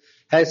 years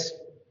has,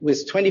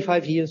 with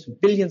 25 years,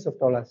 billions of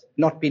dollars,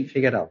 not been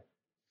figured out.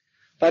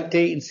 But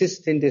they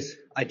insist in this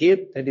idea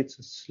that it's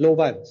a slow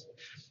virus.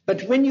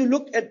 But when you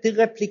look at the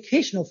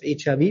replication of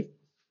HIV,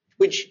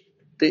 which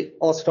the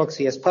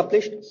Orthodoxy has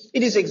published,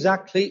 it is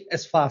exactly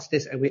as fast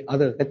as every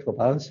other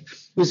retrovirus.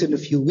 Within a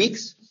few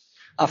weeks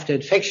after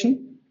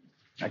infection,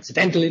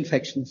 accidental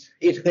infections,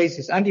 it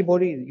raises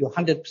antibody, you're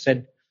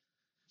 100%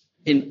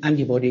 in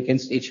antibody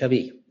against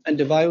HIV. And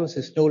the virus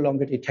is no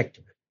longer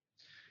detectable.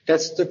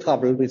 That's the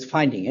trouble with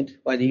finding it,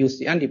 why they use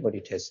the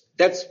antibody test.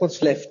 That's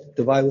what's left.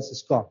 The virus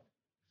is gone.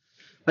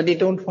 But they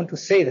don't want to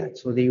say that,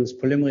 so they use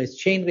polymerase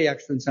chain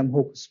reaction and some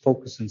hocus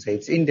pocus and say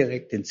it's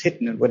indirect, it's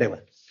hidden and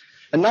whatever.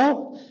 And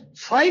now,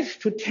 5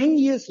 to 10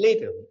 years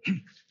later,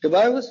 the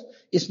virus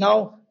is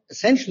now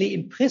essentially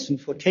in prison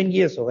for 10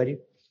 years already,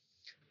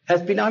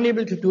 has been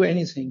unable to do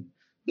anything.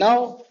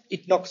 Now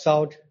it knocks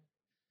out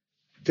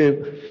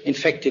the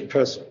infected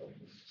person,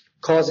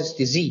 causes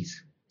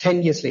disease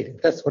 10 years later.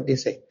 That's what they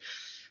say.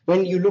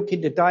 When you look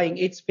in the dying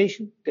AIDS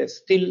patient, there's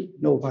still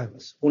no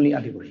virus, only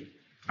antibody.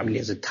 I mean,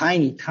 there's a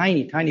tiny,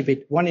 tiny, tiny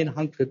bit, 1 in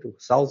 100 to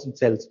 1,000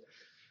 cells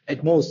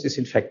at most is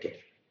infected.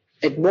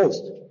 At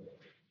most.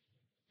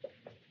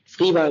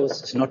 Free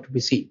virus is not to be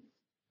seen.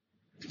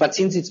 But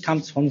since it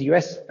comes from the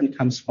US and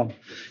comes from,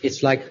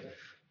 it's like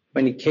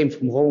when it came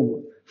from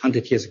Rome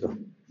 100 years ago.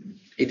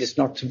 It is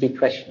not to be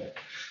questioned.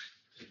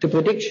 The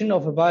prediction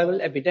of a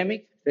viral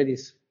epidemic that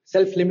is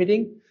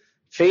self-limiting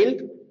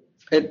failed.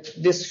 And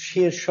this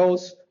here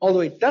shows,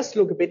 although it does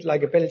look a bit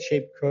like a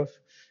bell-shaped curve,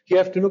 you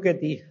have to look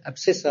at the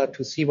abscissa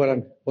to see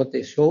what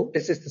they show.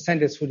 This is the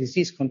Centers for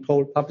Disease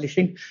Control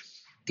publishing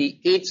the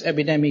AIDS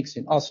epidemics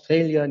in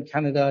Australia and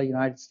Canada,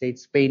 United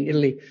States, Spain,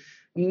 Italy.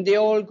 And they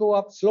all go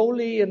up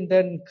slowly and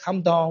then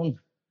come down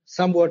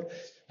somewhat.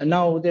 And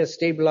now they're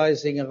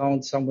stabilizing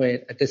around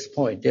somewhere at this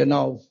point. They're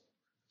now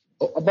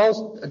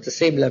about at the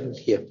same level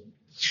here.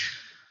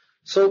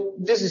 So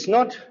this is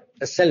not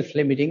a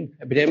self-limiting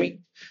epidemic.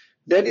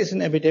 That is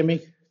an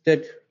epidemic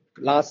that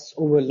lasts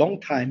over a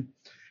long time,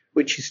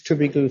 which is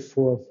typical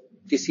for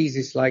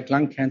diseases like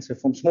lung cancer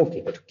from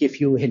smoking, to give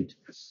you a hint.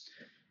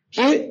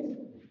 Here,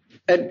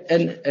 a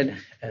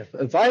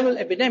viral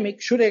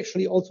epidemic should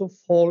actually also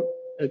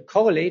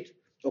correlate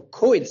or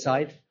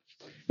coincide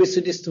with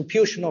the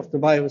distribution of the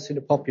virus in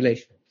the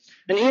population.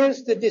 And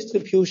here's the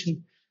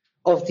distribution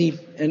of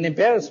an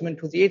embarrassment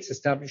to the AIDS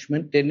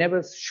establishment. They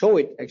never show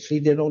it, actually.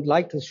 They don't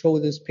like to show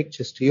these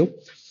pictures to you.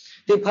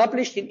 They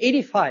published in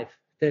 85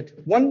 that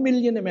 1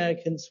 million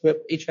Americans were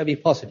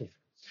HIV positive.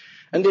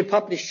 And they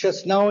published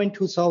just now in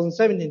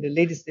 2007, in the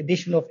latest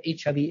edition of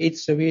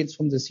HIV/AIDS surveillance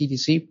from the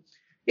CDC,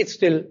 it's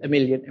still 1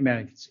 million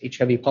Americans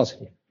HIV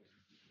positive.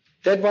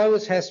 That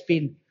virus has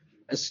been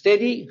a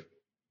steady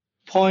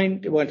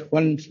point,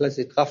 let's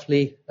say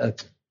roughly a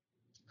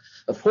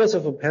 1/4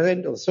 of a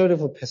percent or 1/3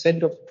 of a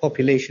percent of the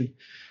population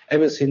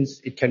ever since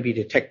it can be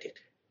detected.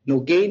 No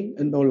gain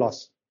and no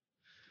loss.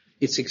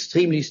 It's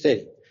extremely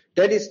steady.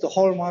 That is the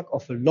hallmark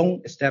of a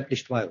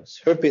long-established virus.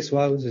 Herpes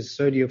virus is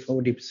 30 or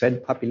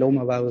 40%,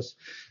 papilloma virus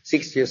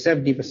 60 or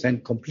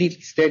 70%,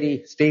 completely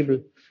steady,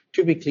 stable,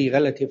 typically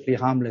relatively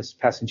harmless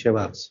passenger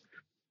virus.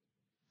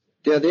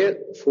 They are there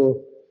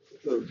for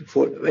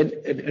when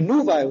a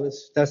new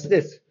virus does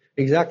this,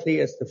 exactly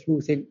as the flu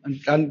thing, and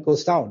then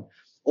goes down.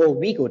 Or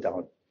we go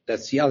down.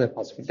 That's the other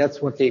possibility.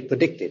 That's what they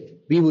predicted.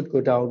 We would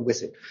go down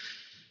with it.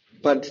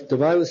 But the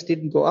virus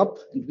didn't go up,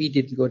 and we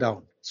didn't go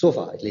down. So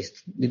far, at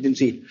least. We didn't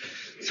see it.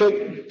 So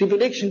the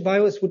prediction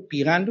virus would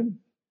be random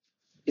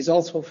is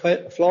also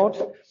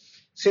flawed.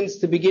 Since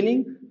the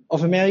beginning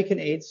of American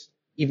AIDS,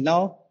 even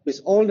now,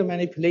 with all the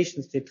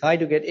manipulations, they try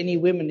to get any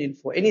women in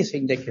for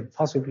anything they can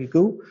possibly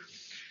do.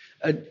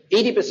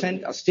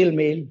 80% are still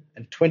male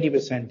and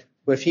 20%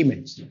 were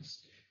females.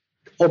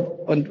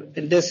 And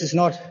this is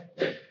not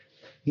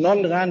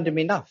non-random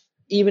enough.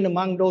 Even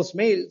among those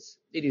males,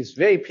 it is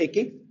very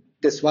picky,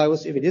 this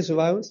virus, if it is a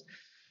virus.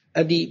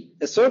 A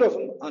sort of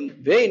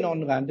very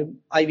non-random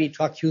IV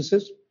drug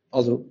users,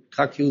 although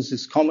drug use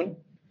is common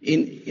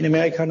in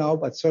America now,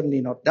 but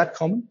certainly not that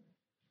common,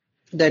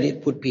 that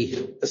it would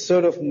be a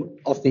sort of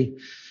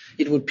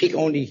it would pick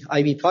only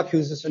IV drug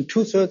users, and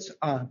 2/3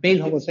 are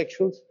male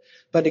homosexuals,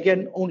 but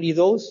again, only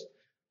those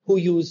who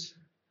use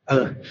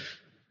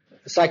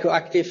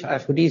psychoactive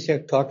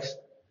aphrodisiac drugs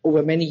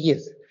over many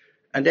years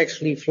and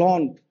actually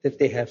flaunt that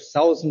they have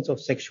thousands of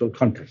sexual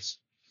contacts.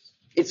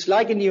 It's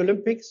like in the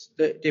Olympics.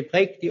 They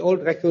break the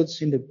old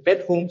records in the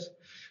bedrooms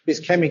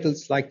with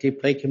chemicals like they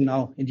break them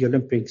now in the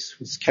Olympics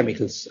with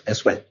chemicals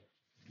as well.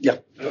 Yeah.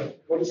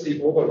 What is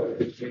the overlap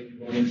between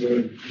 1 and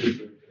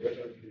 2?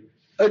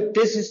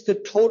 This is the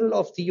total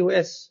of the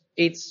US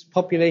AIDS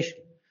population.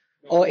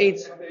 Or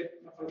AIDS. Are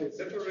they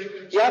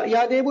separated?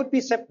 Yeah, they would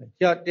be separate.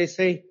 Yeah, they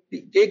say,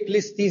 they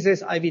list these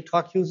as IV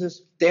drug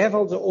users. They have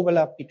also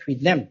overlap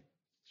between them.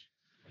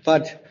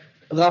 But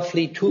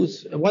roughly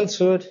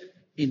 1/3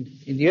 in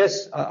the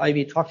US are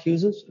IV drug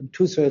users, and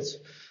 2/3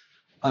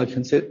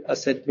 are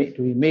said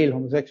to be male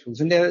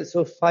homosexuals. And there is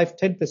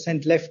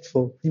 5-10% left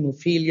for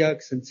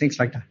hemophiliacs and things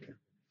like that.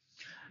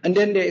 And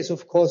then there is,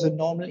 of course, a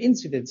normal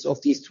incidence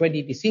of these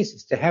 20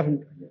 diseases. They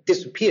haven't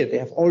disappeared. They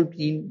have all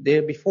been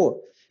there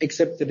before,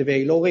 except at a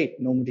very low rate.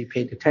 Nobody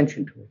paid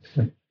attention to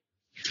it.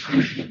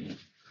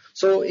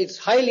 So it's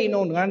highly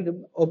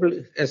non-random,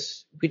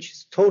 which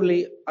is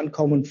totally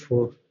uncommon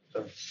for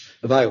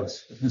a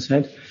virus, as I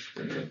said.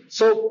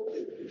 So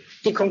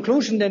the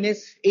conclusion then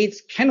is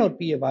AIDS cannot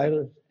be a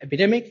viral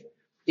epidemic.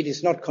 It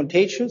is not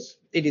contagious.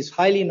 It is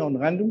highly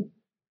non-random,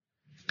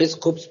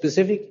 risk group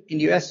specific. In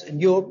the US and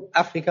Europe,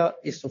 Africa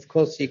is of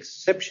course the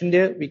exception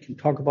there. We can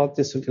talk about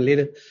this a little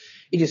later.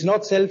 It is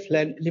not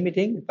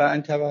self-limiting by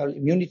antiviral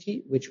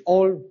immunity, which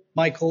all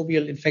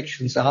microbial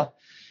infections are.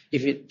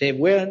 If they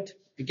weren't,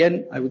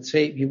 again, I would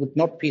say we would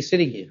not be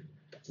sitting here.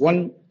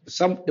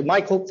 The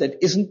microbe that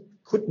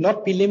could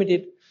not be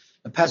limited,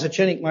 a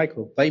pathogenic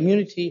microbe by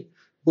immunity,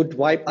 would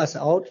wipe us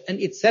out and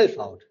itself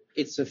out.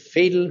 It's a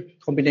fatal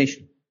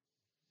combination.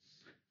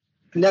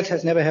 And that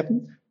has never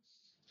happened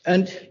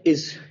and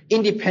is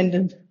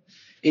independent.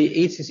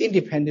 AIDS is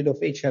independent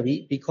of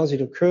HIV because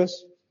it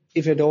occurs,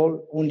 if at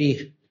all,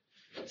 only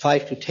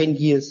 5 to 10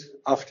 years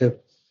after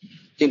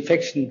the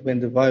infection, when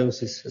the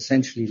virus is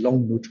essentially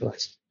long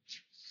neutralized.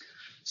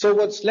 So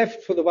what's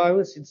left for the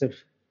virus?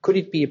 Could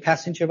it be a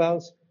passenger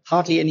virus?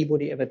 Hardly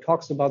anybody ever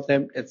talks about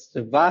them. It's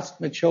the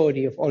vast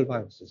majority of all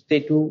viruses. They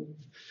do,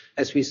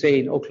 as we say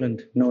in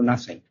Oakland, know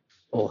nothing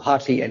or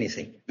hardly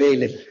anything, very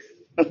little.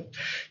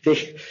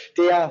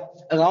 They are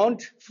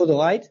around for the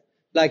ride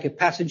like a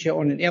passenger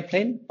on an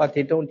airplane, but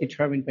they don't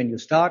determine when you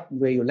start and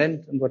where you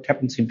land and what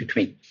happens in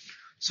between.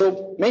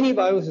 So many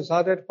viruses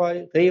are that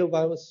way: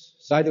 reovirus,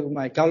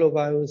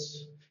 cytomegalovirus,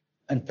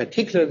 and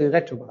particularly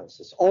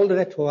retroviruses. All the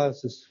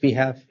retroviruses we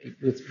have,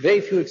 with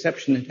very few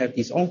exceptions, that have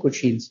these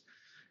oncogenes,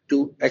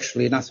 do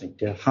actually nothing.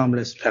 They're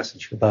harmless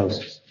passenger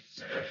viruses.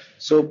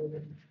 So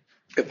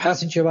a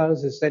passenger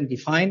virus is then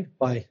defined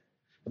by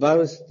a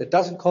virus that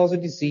doesn't cause a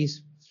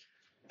disease.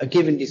 A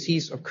given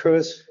disease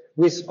occurs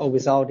with or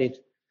without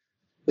it,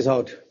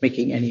 without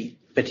making any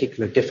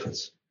particular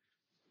difference.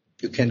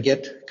 You can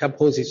get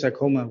Kaposi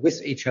sarcoma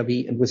with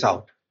HIV and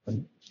without.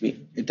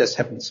 It just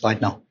happens right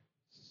now.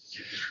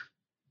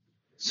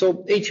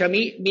 So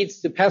HIV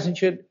meets the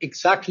passenger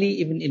exactly,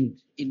 even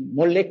in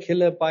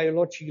molecular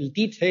biological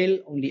detail.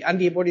 Only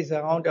antibodies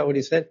are around, I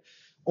already said.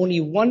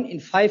 Only 1 in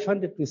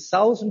 500 to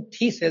 1,000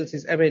 T cells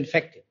is ever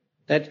infected.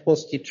 That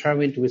was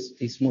determined with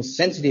these most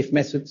sensitive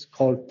methods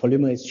called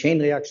polymerase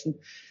chain reaction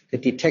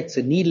that detects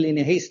a needle in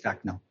a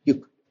haystack now.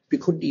 We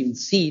couldn't even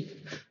see it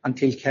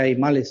until Kary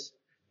Mullis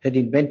had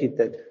invented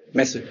that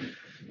method.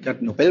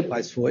 Got a Nobel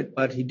Prize for it,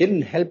 but he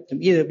didn't help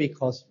them either,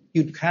 because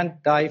you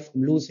can't die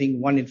from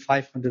losing 1 in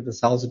 500 or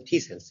 1,000 T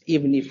cells,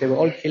 even if they were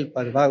all killed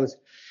by the virus.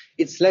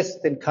 It's less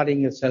than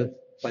cutting yourself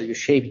while you're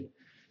shaving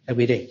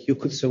every day. You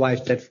could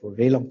survive that for a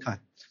very long time.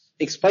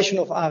 Expression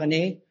of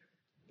RNA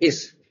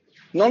is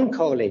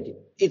non-correlated.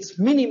 It's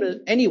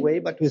minimal anyway,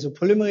 but with a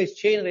polymerase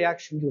chain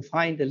reaction, you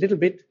find a little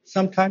bit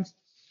sometimes.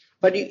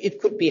 But it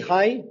could be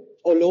high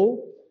or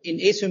low in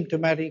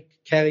asymptomatic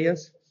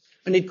carriers,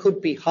 and it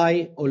could be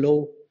high or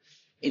low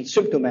in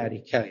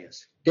symptomatic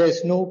carriers. There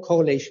is no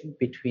correlation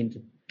between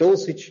the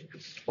dosage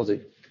or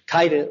the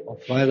titer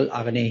of viral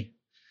RNA,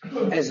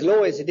 as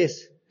low as it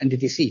is, and the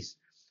disease.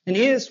 And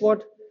here's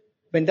what,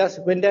 when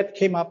that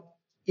came up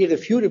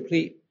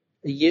irrefutably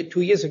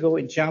 2 years ago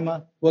in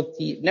JAMA, what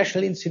the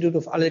National Institute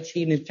of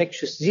Allergy and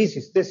Infectious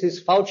Diseases, this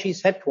is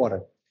Fauci's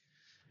headquarters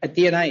at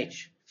the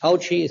NIH.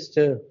 Fauci is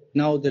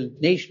now the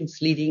nation's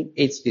leading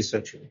AIDS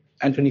researcher,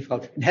 Anthony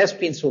Fauci. It has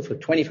been so for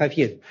 25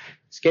 years.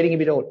 It's getting a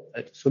bit old.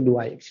 So do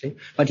I, actually.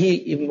 But he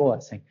even more, I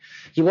think.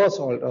 He was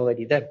old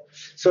already then.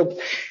 So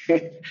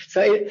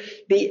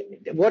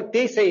what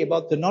they say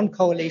about the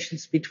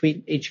non-correlations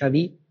between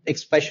HIV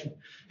expression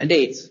and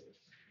AIDS.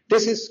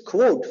 This is a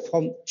quote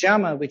from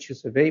JAMA, which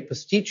is a very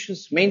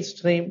prestigious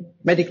mainstream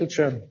medical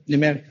journal in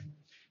America.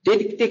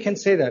 They can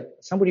say that.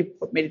 Somebody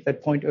made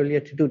that point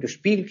earlier to do. The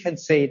Spiegel can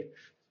say it.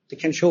 They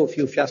can show a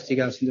few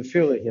Flastigas in the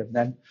Führer here and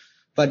then.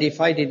 But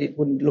if I did, it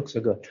wouldn't look so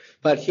good.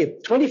 But here,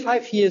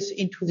 25 years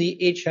into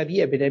the HIV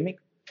epidemic,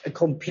 a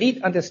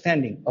complete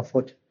understanding of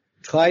what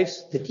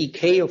drives the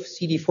decay of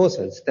CD4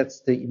 cells.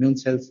 That's the immune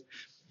cells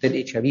that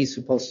HIV is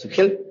supposed to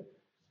kill.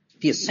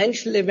 The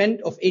essential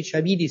event of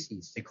HIV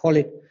disease, they call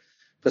it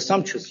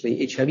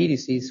presumptuously HIV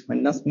disease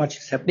when not much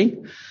is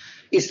happening,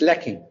 is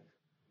lacking.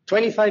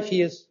 25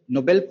 years,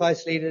 Nobel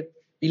Prize later,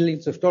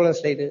 billions of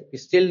dollars later, we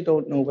still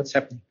don't know what's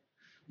happening.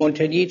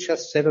 Montagnier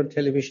just said on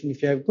television,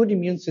 if you have a good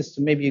immune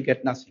system, maybe you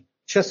get nothing.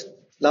 Just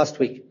last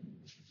week.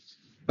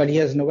 But he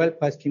has a Nobel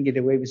Prize, can get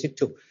away with it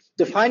too.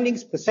 The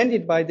findings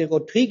presented by the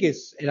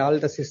Rodriguez et al.,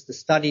 this is the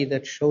study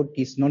that showed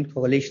these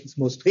non-correlations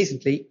most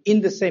recently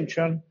in the same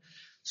journal,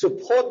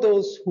 support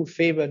those who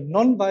favor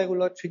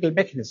non-virological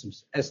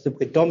mechanisms as the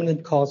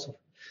predominant cause of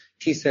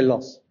T-cell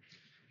loss.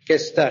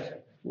 Guess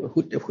that,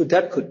 who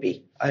that could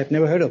be. I have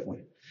never heard of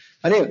one.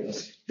 Anyway,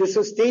 the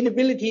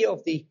sustainability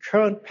of the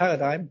current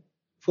paradigm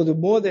for the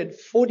more than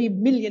 40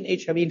 million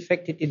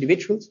HIV-infected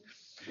individuals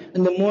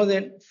and the more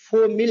than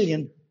 4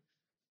 million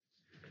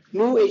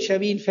new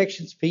HIV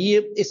infections per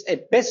year is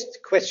at best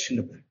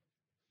questionable.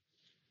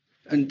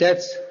 And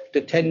that's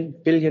the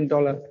 $10 billion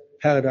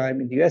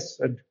paradigm in the US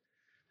and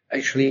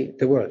actually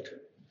the world.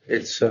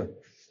 It's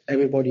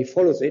everybody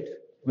follows it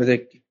with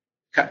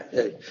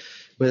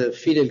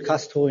Fidel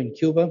Castro in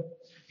Cuba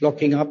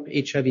locking up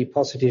HIV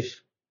positive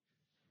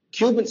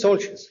Cuban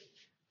soldiers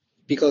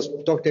because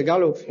Dr.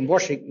 Gallo from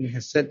Washington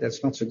has said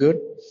that's not so good.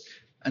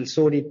 And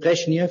so did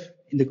Brezhnev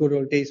in the good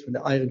old days when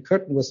the Iron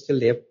Curtain was still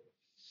there.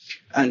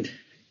 And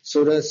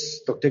so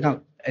does Dr.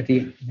 Gallo at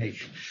the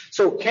age.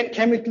 So can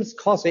chemicals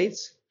cause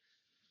AIDS?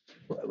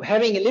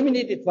 Having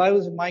eliminated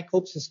viruses and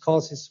microbes as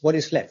causes, what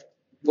is left?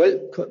 Well,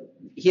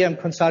 here I'm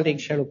consulting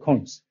Sherlock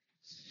Holmes.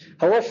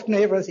 How often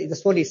ever,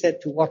 that's what he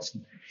said to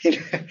Watson,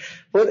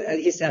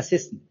 his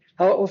assistant.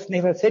 How often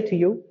ever said to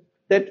you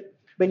that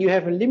when you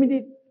have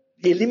eliminated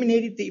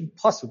the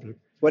impossible,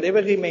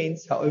 whatever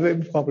remains, however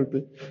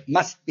improbable,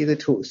 must be the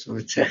truth. So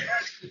it's a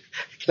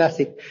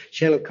classic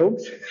Sherlock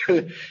Holmes.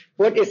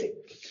 What is it?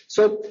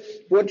 So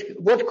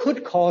what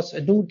could cause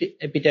a new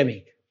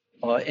epidemic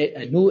or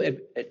a new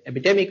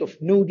epidemic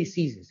of new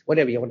diseases,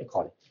 whatever you want to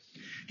call it?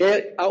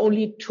 There are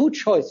only two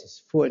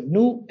choices for a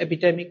new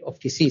epidemic of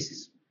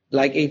diseases,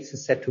 like AIDS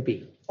is said to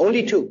be.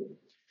 Only two.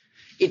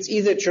 It's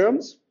either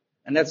germs,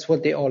 and that's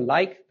what they all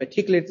like,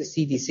 particularly the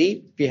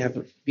CDC.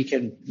 We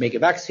can make a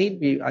vaccine.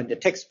 We are in the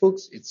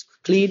textbooks. It's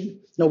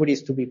clean.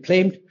 Nobody's to be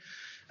blamed.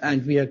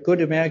 And we are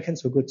good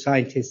Americans or good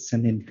scientists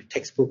and in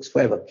textbooks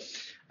forever.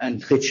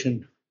 And rich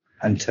and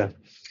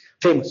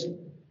famous.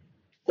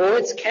 Or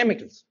it's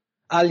chemicals,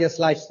 alias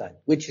lifestyle,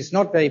 which is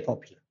not very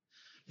popular.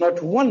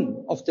 Not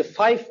one of the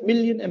 5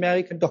 million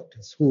American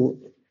doctors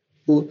who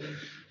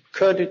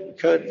cured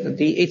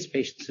the AIDS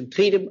patients and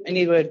treat them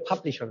anywhere and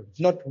publish on them,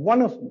 not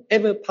one of them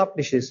ever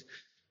publishes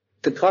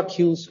the drug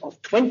use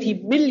of 20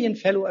 million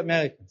fellow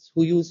Americans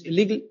who use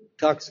illegal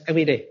drugs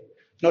every day.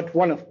 Not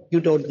one of them.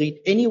 You don't read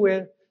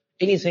anywhere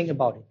anything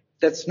about it.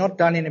 That's not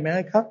done in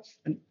America,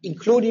 and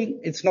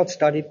including it's not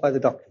studied by the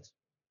doctors.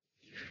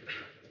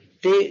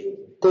 They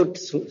go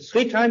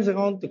 3 times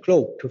around the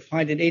globe to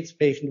find an AIDS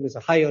patient with a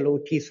high or low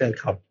T-cell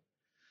count.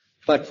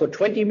 But for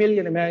 20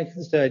 million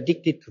Americans that are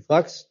addicted to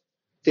drugs,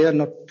 they are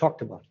not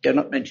talked about. They're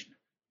not mentioned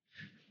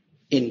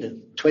in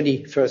the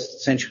 21st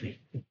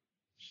century.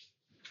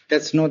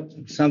 That's not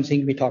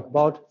something we talk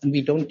about, and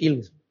we don't deal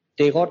with them.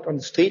 They rot on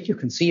the street. You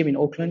can see them in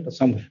Oakland or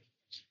somewhere.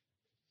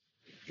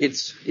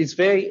 It's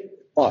very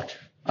odd,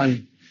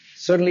 and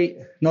certainly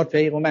not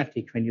very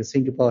romantic when you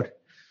think about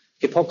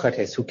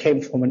Hippocrates, who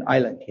came from an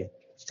island here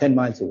 10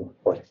 miles ago.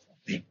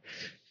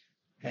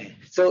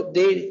 So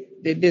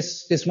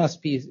this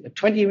must be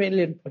 20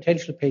 million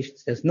potential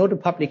patients. There's not a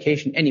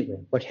publication anywhere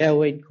what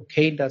heroin,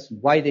 cocaine does,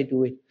 and why they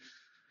do it,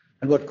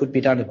 and what could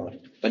be done about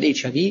it. But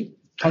HIV,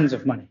 tons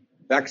of money.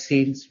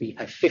 Vaccines, we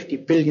have 50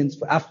 billion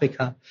for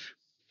Africa.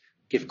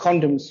 Give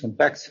condoms and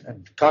vaccines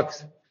and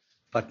drugs,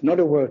 but not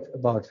a word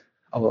about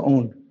our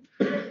own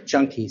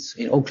junkies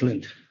in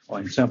Oakland or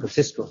in San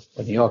Francisco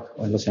or New York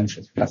or Los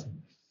Angeles.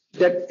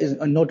 That is,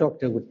 no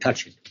doctor would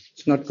touch it.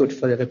 It's not good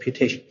for their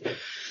reputation.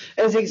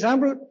 As an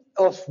example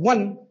of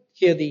one,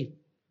 here the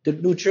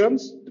new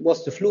germs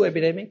was the flu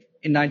epidemic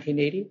in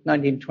 1980,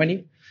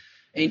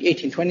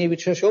 1820,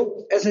 which I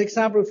show. As an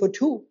example for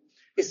two,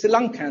 is the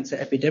lung cancer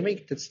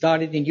epidemic that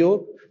started in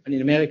Europe and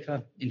in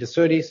America in the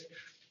 30s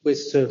with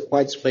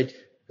widespread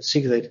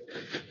cigarette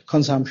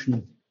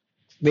consumption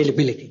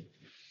availability.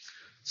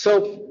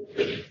 So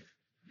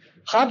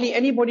hardly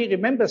anybody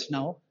remembers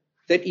now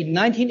that in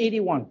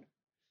 1981,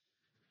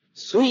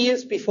 3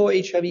 years before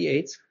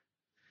HIV/AIDS,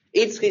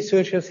 AIDS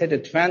researchers had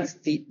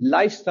advanced the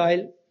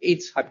lifestyle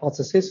AIDS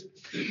hypothesis,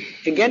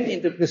 again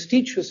in the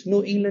prestigious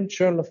New England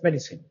Journal of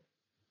Medicine.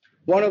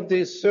 One of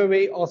the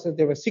survey authors,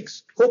 there were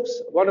 6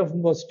 groups. One of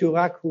them was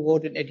Durac, who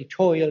wrote an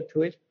editorial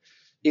to it.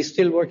 He's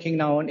still working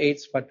now on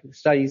AIDS, but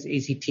studies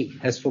AZT,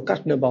 has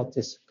forgotten about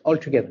this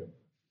altogether.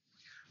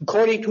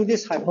 According to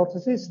this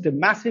hypothesis, the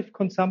massive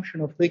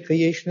consumption of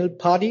recreational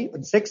party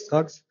and sex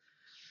drugs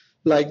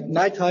like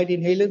nitrite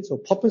inhalants or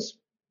poppers,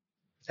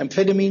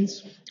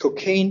 amphetamines,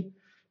 cocaine,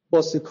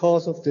 was the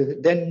cause of the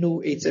then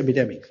new AIDS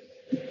epidemic.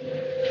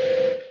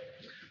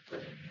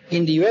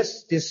 In the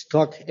US, this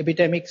drug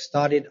epidemic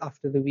started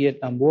after the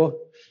Vietnam War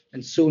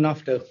and soon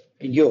after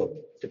in Europe.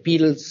 The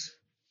Beatles,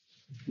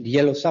 the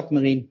Yellow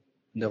Submarine,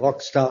 and the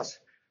rock stars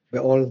were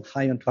all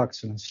high on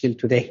drugs and still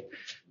today.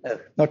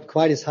 Not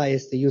quite as high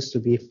as they used to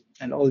be.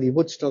 and all the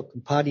Woodstock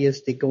and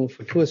partiers, they go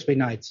for 2 or 3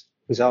 nights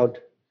without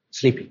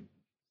sleeping.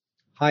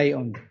 High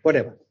on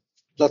whatever.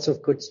 Lots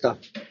of good stuff.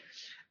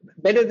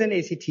 Better than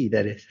ACT,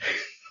 that is.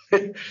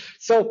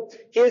 So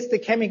here's the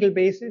chemical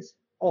basis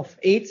of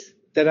AIDS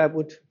that I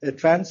would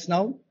advance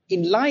now,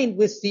 in line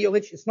with the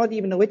original. It's not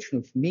even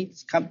original for me.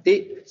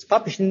 It's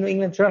published in the New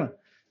England Journal,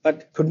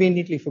 but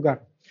conveniently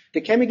forgotten. The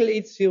chemical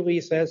AIDS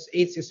theory says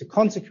AIDS is a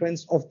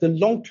consequence of the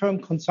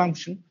long-term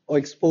consumption or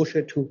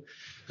exposure to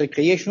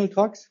recreational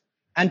drugs,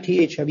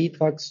 anti-HIV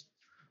drugs,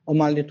 or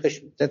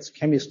malnutrition. That's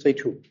chemistry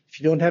 2. If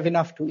you don't have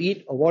enough to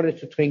eat or water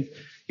to drink,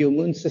 your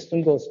immune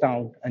system goes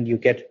down and you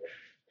get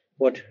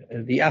what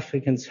the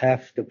Africans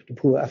have, the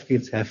poor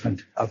Africans have,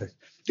 and others.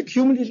 The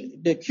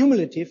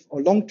cumulative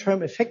or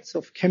long-term effects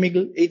of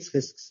chemical AIDS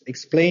risks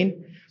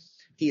explain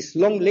these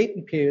long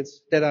latent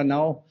periods that are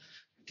now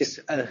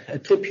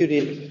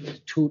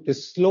attributed to the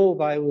slow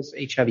virus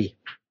HIV.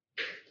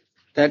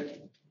 That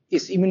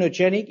is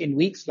immunogenic in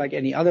weeks like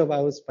any other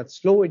virus, but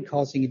slow in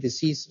causing a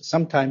disease,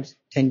 sometimes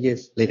 10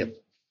 years later.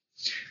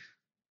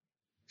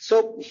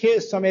 So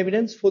here's some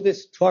evidence for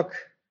this drug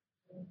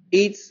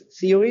AIDS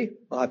theory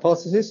or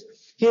hypothesis.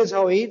 Here's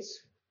how AIDS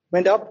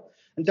went up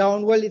and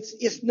down. Well,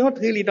 it's not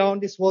really down.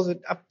 This was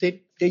an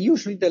update. They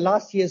usually the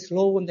last year is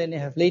low and then they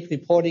have late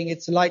reporting.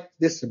 It's like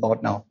this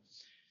about now.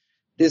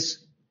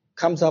 This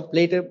comes up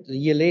later, a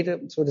year later.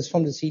 So this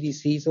from the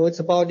CDC. So it's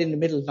about in the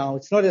middle now.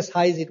 It's not as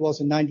high as it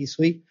was in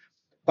 93,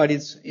 but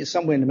it's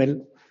somewhere in the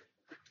middle.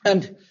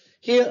 And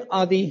here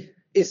are they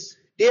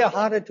are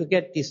harder to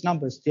get these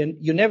numbers.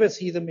 You never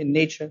see them in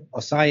Nature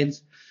or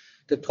Science.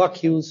 The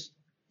drug use,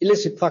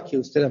 illicit drug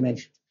use that I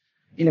mentioned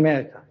in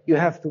America. You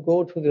have to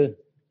go to the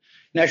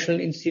National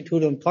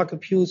Institute on Drug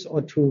Abuse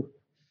or to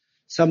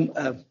some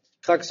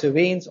drug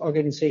surveillance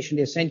organization.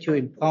 They send you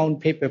in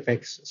brown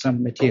paperbacks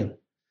some material.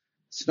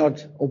 It's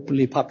not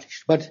openly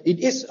published, but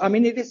it is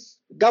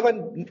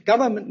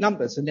government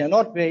numbers, and they're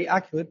not very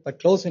accurate,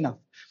 but close enough.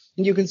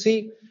 And you can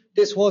see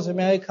this was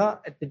America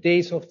at the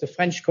days of the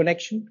French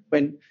Connection,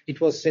 when it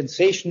was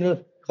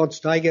sensational. Rod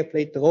Steiger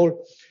played the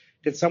role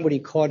that somebody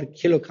caught a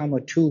kilogram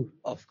or 2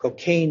 of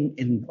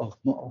cocaine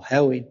or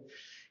heroin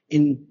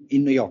in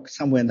New York,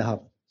 somewhere in the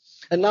harbor.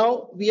 And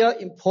now we are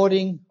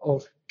importing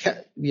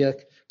we are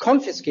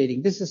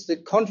confiscating. This is the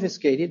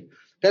confiscated.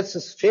 That's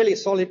a fairly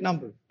solid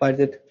number by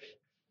the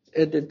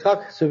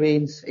drug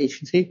surveillance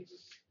agency,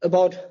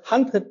 about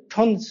 100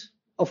 tons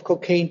of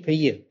cocaine per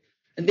year.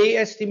 And they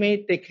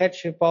estimate they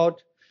catch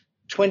about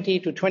 20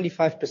 to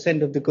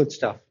 25% of the good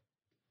stuff.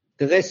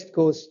 The rest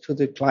goes to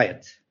the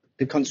clients,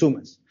 the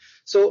consumers.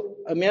 So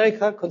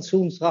America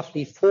consumes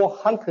roughly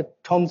 400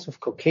 tons of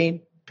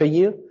cocaine per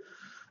year,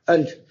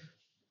 and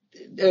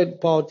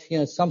about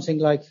something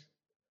like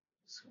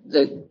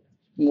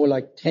more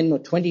like 10 or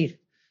 20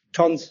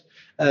 tons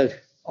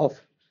of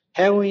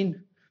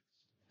heroin.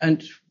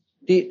 And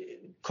the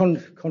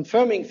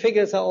confirming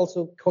figures are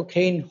also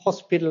cocaine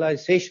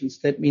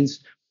hospitalizations. That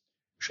means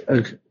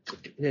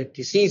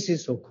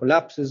diseases or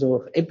collapses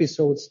or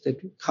episodes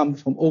that come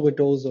from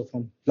overdose or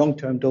from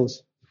long-term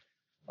dose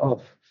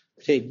of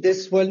cocaine.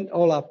 This went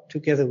all up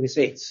together with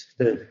AIDS,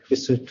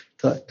 with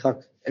the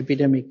drug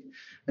epidemic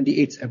and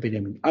the AIDS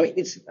epidemic. I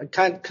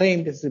can't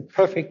claim this is a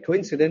perfect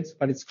coincidence,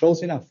 but it's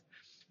close enough.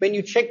 When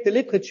you check the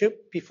literature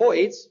before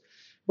AIDS,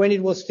 when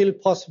it was still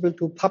possible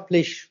to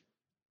publish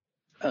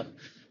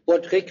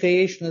what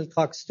recreational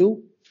drugs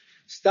do,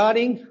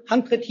 starting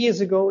 100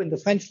 years ago in the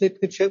French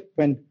literature,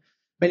 when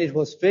it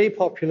was very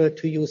popular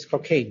to use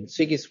cocaine.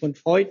 Sigismund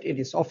Freud in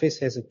his office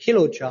has a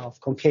kilo jar of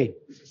cocaine.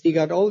 He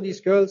got all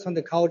these girls on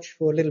the couch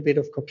for a little bit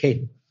of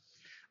cocaine.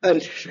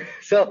 And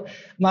so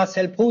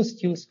Marcel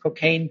Proust used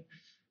cocaine.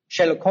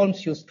 Sherlock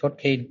Holmes used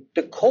cocaine.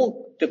 The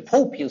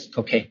Pope used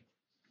cocaine.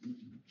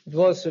 It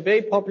was a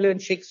very popular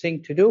and chic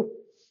thing to do.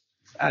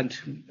 And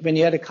when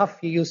you had a cough,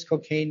 you used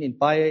cocaine. In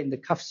Bayer, in the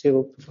cough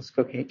syrup was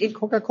cocaine. In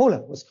Coca-Cola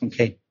was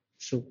cocaine.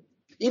 So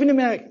even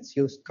Americans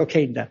used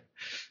cocaine then.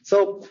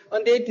 So,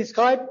 and they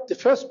described, the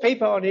first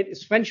paper on it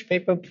is French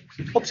paper,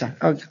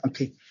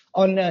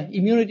 on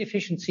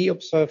immunodeficiency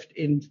observed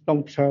in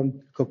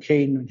long-term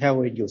cocaine and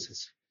heroin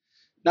users.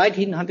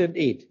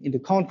 1908 in the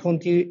Contra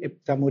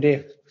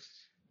Hebdomadaire.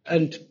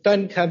 And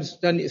then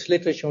is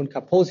literature on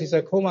Kaposi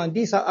sarcoma, and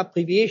these are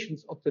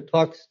abbreviations of the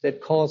drugs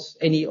that cause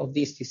any of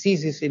these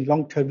diseases in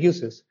long-term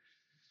users.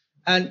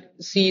 And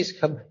C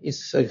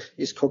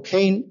is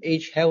cocaine,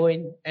 H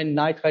heroin, and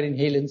nitrite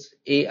inhalants,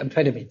 A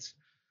amphetamines.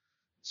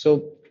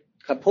 So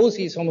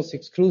Kaposi is almost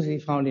exclusively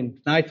found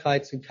in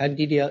nitrites and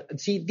candida. And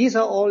see, these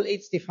are all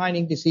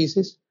AIDS-defining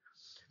diseases,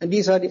 and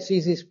these are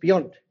diseases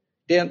beyond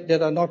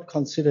that are not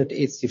considered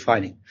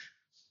AIDS-defining.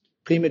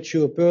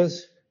 Premature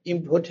birth,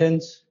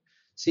 impotence,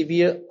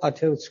 severe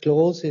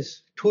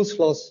arteriosclerosis, tooth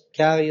loss,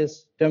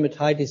 caries,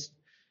 dermatitis,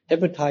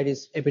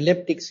 hepatitis,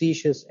 epileptic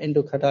seizures,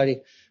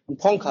 endocarditis, and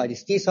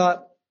bronchitis. These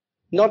are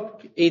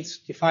not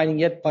AIDS-defining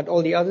yet, but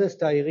all the others,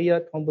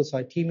 diarrhea,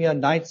 thrombocythemia,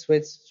 night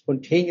sweats,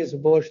 spontaneous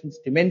abortions,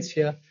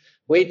 dementia,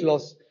 weight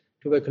loss,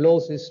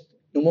 tuberculosis,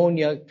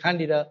 pneumonia,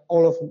 candida,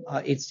 all of them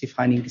are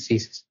AIDS-defining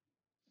diseases.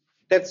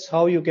 That's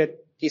how you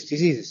get these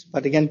diseases.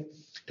 But again,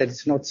 that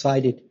is not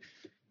cited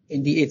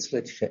in the AIDS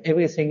literature.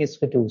 Everything is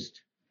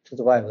reduced to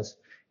the virus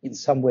in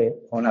some way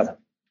or another.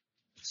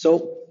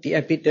 So the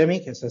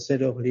epidemic, as I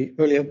said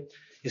earlier,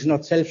 is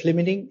not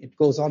self-limiting. It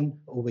goes on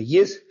over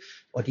years.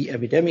 Or the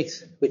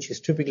epidemics, which is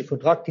typical for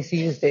drug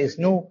diseases, there is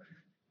no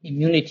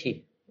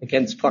immunity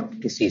against drug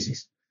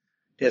diseases.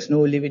 There's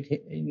no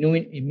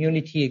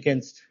immunity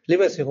against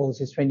liver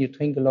cirrhosis when you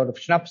drink a lot of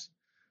schnapps,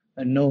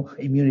 and no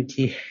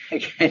immunity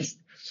against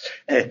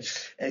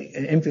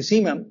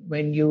emphysema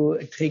when you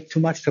take too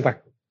much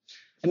tobacco.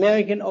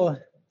 American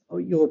or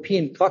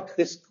European drug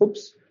risk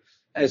groups,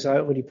 as I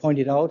already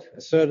pointed out,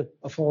 a third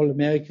of all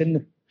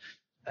American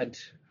and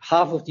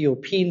half of the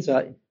Europeans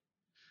are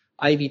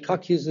IV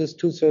drug users,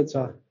 2/3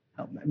 are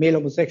male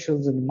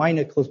homosexuals, and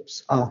minor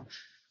groups are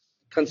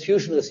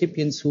transfusion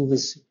recipients who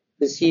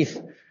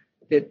receive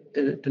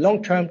the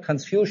long-term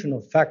transfusion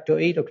of factor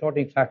VIII or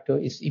clotting factor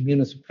is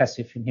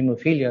immunosuppressive in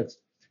hemophilia.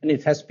 And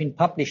it has been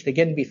published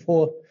again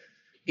before.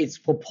 It's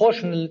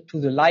proportional to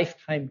the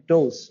lifetime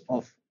dose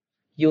of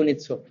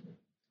units of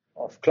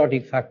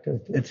clotting factor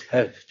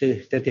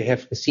that they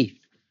have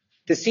received.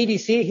 The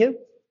CDC here,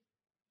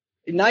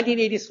 in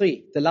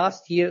 1983, the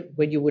last year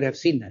when you would have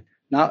seen that.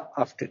 Now,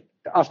 after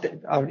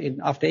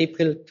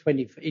April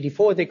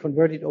 1984, they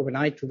converted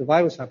overnight to the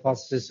virus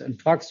hypothesis, and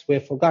drugs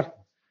were forgotten,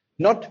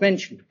 not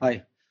mentioned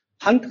by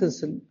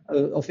hundreds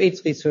of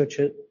AIDS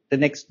researchers the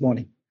next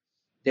morning.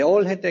 They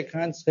all had their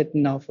grants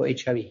written now for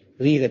HIV,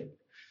 rewritten.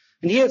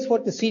 And here's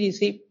what the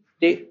CDC,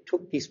 they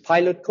took these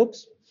pilot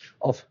groups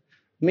of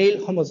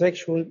male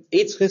homosexual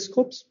AIDS risk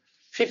groups.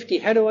 50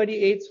 had already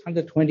AIDS,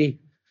 120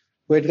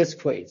 were at risk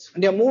for AIDS.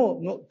 And there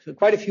are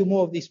quite a few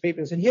more of these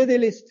papers. And here they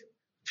list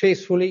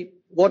faithfully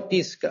what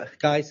these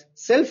guys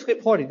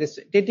self-reported.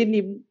 They didn't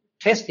even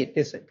test it.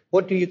 They said,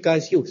 what do you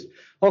guys use?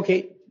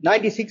 Okay,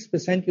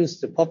 96% use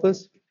the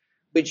poppers,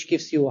 which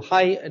gives you a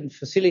high and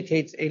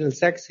facilitates anal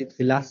sex. It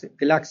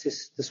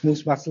relaxes the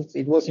smooth muscles.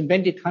 It was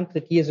invented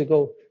 100 years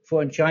ago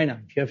for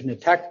angina. If you have an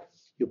attack,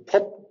 you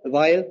pop a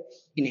vial,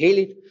 inhale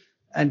it,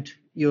 and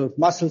your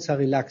muscles are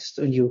relaxed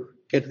and you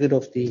get rid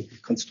of the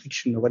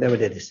constriction or whatever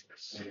that is.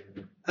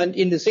 And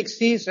in the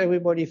 60s,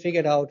 everybody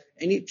figured out,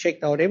 and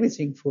checked out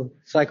everything for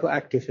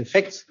psychoactive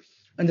effects.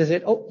 And they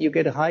said, oh, you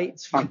get a high,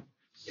 it's fun.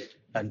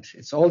 And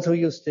it's also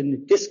used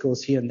in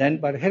discos here and then,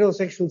 but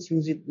heterosexuals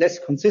use it less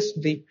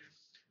consistently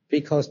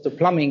because the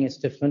plumbing is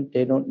different.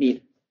 They don't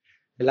need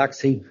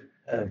relaxing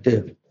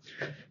the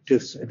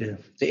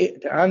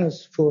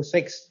anus for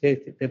sex.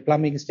 The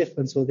plumbing is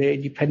different, so they're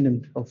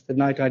independent of the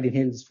nitrite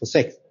inhalers for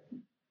sex.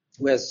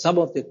 Whereas some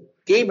of the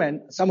gay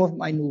men, some of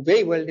them I knew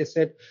very well, they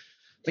said,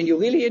 when you're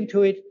really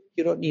into it,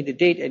 you don't need a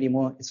date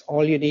anymore. It's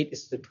all you need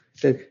is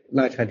the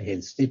nitrite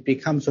inhalers. It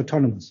becomes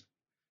autonomous,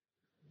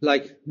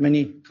 like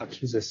many drug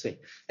users say.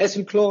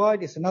 Ethyl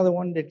chloride is another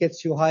one that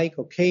gets you high,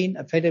 cocaine,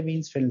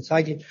 amphetamines,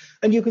 phenylcycline.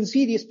 And you can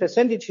see these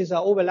percentages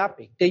are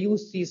overlapping. They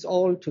use these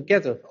all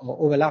together,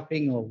 or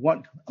overlapping, or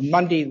one on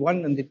Monday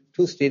one and the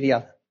Tuesday the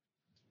other.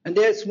 And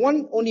there's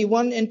only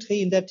one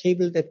entry in that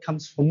table that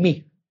comes from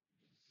me.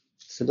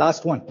 It's the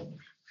last one.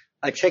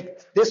 I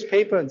checked this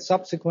paper and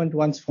subsequent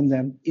ones from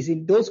them is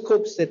in those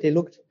groups that they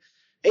looked.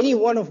 Any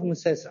one of them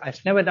says,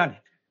 I've never done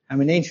it.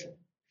 I'm an angel.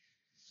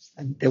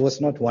 And there was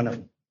not one of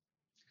them.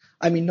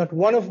 I mean, not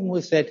one of them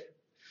who said,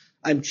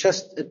 I'm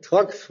just a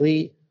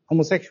drug-free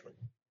homosexual.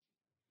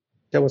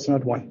 There was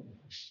not one.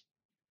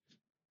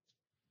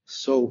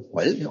 So,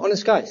 well,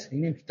 honest guys,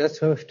 that's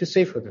what I have to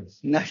say for them.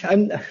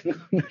 I'm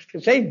not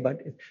complaining,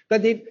 but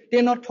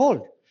they're not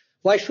told.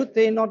 Why should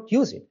they not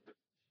use it?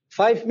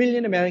 5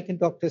 million American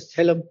doctors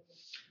tell them,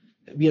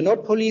 we are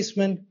not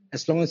policemen.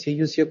 As long as you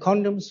use your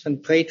condoms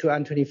and pray to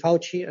Anthony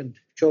Fauci and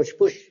George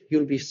Bush,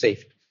 you'll be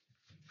safe.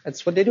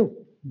 That's what they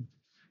do.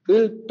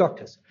 Real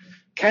doctors.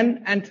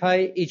 Can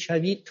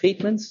anti-HIV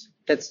treatments,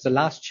 that's the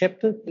last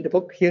chapter in the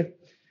book here,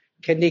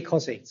 can they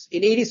cause AIDS?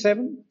 In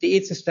 1987, the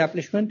AIDS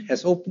establishment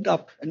has opened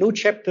up a new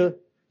chapter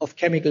of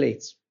chemical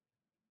AIDS.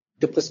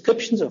 The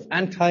prescriptions of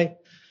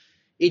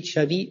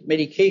anti-HIV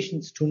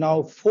medications to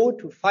now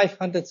 400,000 to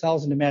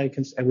 500,000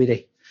 Americans every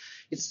day.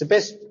 It's the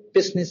best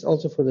business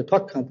also for the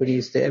drug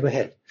companies they ever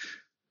had.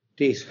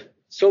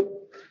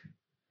 So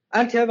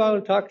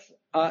antiviral drugs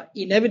are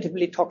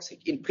inevitably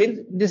toxic.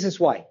 This is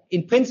why.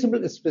 In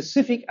principle, a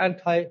specific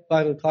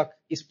antiviral drug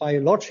is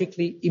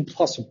biologically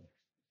impossible.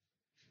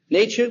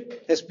 Nature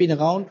has been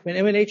around.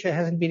 Whenever nature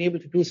hasn't been able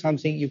to do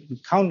something, you can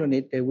count on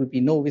it. There will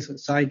be no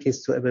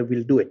scientists who ever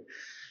will do it.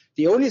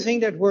 The only thing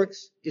that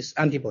works is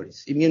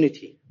antibodies,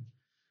 immunity.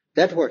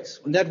 That works.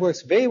 And that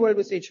works very well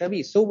with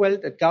HIV, so well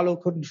that Gallo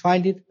couldn't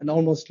find it and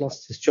almost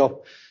lost his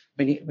job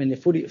when they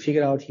fully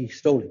figured out he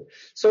stole it.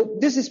 So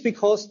this is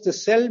because the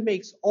cell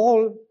makes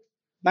all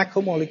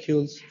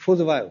macromolecules for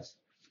the virus.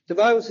 The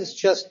virus is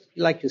just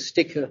like you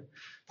stick a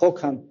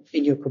program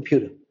in your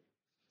computer.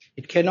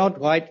 It cannot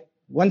write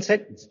one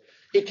sentence.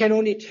 It can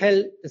only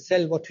tell the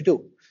cell what to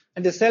do.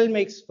 And the cell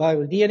makes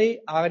viral DNA,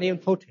 RNA,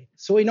 and protein.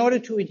 So in order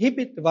to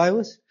inhibit the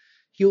virus,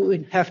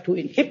 you have to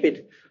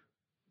inhibit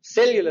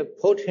cellular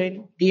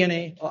protein,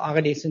 DNA, or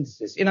RNA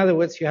synthesis. In other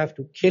words, you have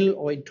to kill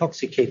or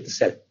intoxicate the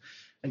cell.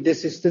 And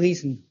this is the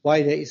reason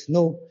why there is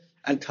no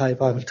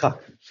antiviral drug.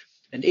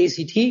 And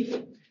ACT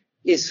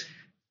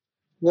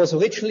was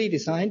originally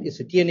designed as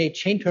a DNA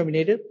chain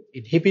terminator,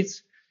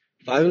 inhibits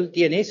viral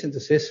DNA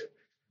synthesis,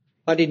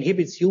 but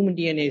inhibits human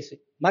DNA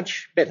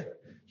much better.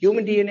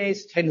 Human DNA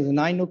is 10 to the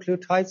 9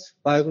 nucleotides,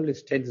 viral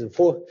is 10 to the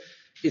 4.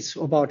 It's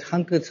about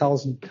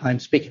 100,000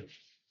 times bigger.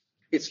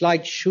 It's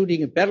like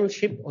shooting a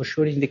battleship or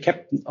shooting the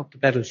captain of the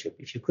battleship.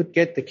 If you could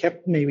get the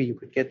captain, maybe you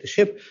could get the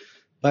ship,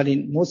 but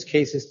in most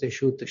cases they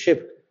shoot the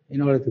ship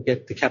in order to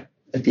get the captain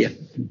at the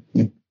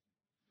end.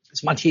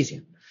 It's much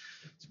easier.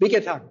 It's a bigger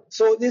target.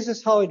 So this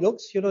is how it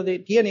looks. You know, the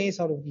DNA is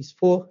out of these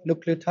 4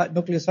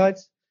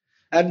 nucleosides,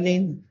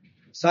 adenine,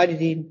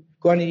 cytidine,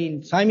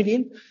 guanidine,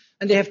 thymidine,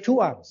 and they have 2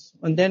 arms.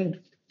 And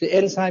then the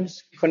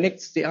enzymes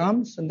connects the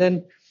arms, and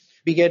then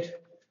we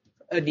get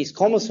these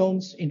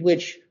chromosomes in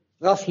which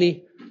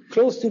roughly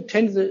close to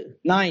 10 to the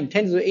 9,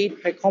 10 to the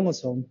 8 per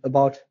chromosome,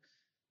 about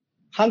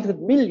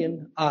 100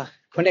 million are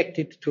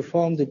connected to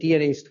form the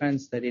DNA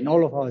strands that in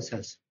all of our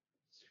cells.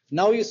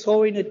 Now you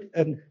saw in it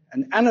an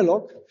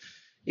analog.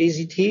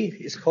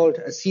 AZT is called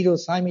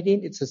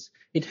acetothymidine.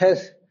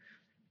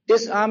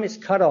 This arm is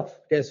cut off.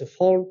 There's a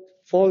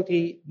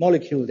faulty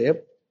molecule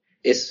there.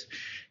 Is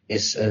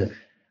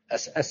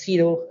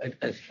aceto,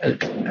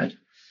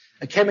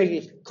 a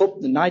chemical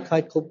group, the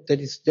nitrite group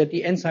that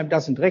the enzyme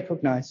doesn't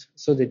recognize,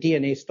 so the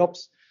DNA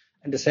stops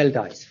and the cell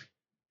dies.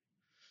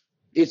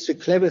 It's a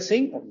clever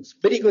thing, it's a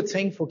pretty good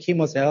thing for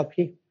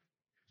chemotherapy.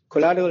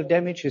 Collateral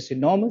damage is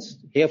enormous.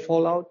 Hair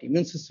fallout, the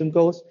immune system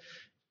goes,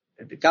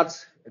 the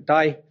guts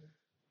die.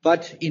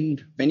 But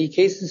in many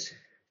cases,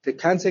 the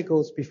cancer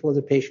goes before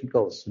the patient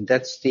goes. And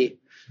that's the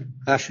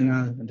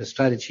rationale and the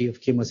strategy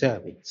of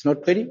chemotherapy. It's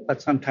not pretty,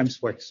 but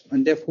sometimes works.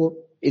 And therefore,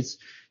 it's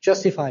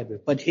justifiable.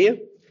 But here,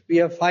 we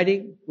are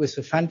fighting with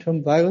a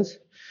phantom virus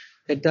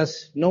that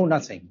does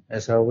nothing,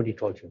 as I already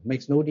told you. It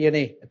makes no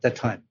DNA at that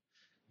time.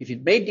 If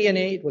it made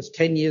DNA, it was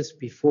 10 years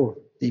before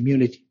the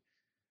immunity,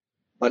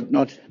 but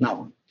not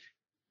now.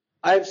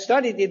 I've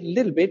studied it a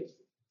little bit.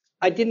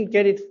 I didn't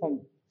get it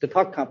from the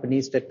drug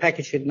companies that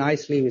package it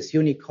nicely with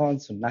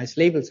unicorns and nice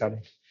labels on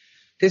it.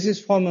 This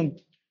is from an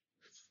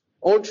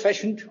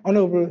old-fashioned,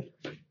 honorable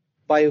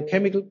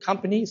biochemical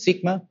company,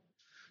 Sigma,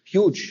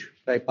 huge,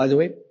 by the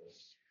way.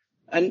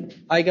 And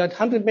I got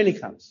 100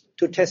 milligrams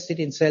to test it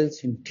in cells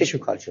in tissue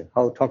culture,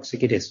 how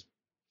toxic it is.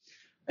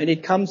 And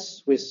it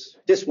comes with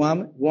this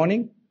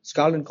warning,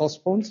 skull and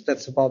crossbones.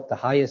 That's about the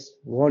highest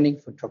warning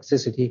for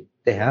toxicity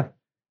they have.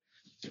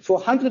 For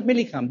 100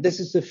 milligrams, this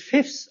is the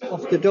 5th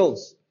of the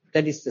dose.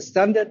 That is the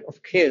standard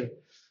of care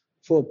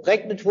for a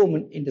pregnant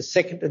woman in the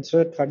 2nd and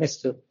 3rd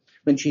trimester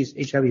when she's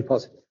HIV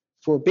positive.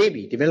 For a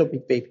baby,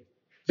 developing baby.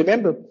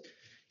 Remember,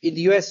 in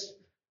the US,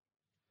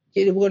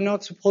 they were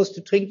not supposed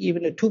to drink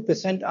even a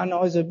 2%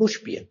 Anheuser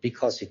Busch beer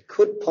because it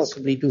could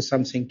possibly do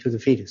something to the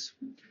fetus.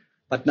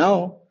 But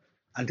now,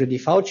 Anthony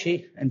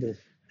Fauci and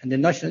the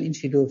National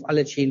Institute of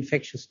Allergy and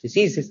Infectious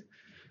Diseases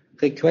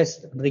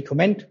request and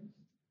recommend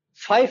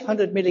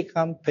 500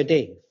 milligrams per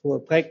day for a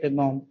pregnant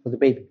mom for the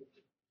baby,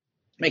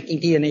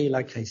 making DNA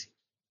like crazy.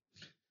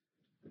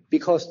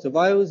 Because the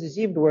virus is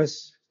even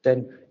worse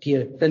than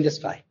this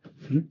guy.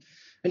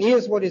 And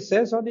here's what it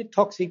says on it: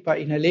 toxic by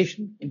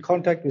inhalation, in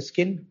contact with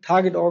skin.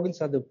 Target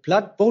organs are the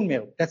blood, bone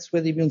marrow. That's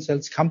where the immune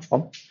cells come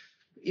from.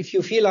 If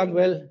you feel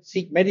unwell,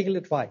 seek medical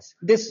advice.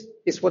 This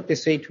is what they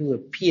say to a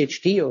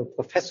PhD or a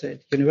professor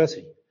at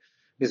university.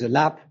 With a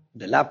lab,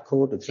 the lab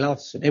coat, the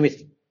gloves and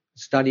everything.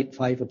 Studied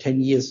 5 or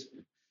 10 years.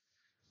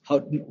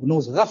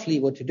 Knows roughly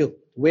what to do.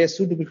 Wear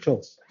suitable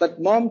clothes.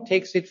 But mom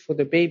takes it for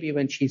the baby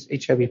when she's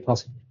HIV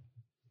positive.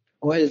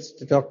 Or else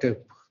the doctor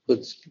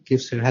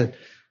gives her help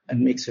and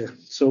makes her.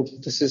 So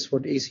this is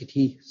what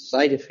ACT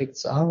side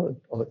effects are,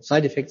 or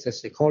side effects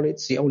as they call it.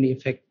 It's the only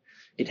effect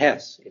it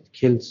has. It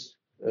kills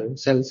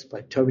cells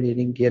by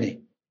terminating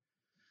DNA.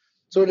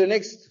 So the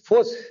next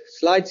 4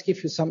 slides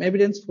give you some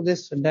evidence for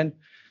this. And then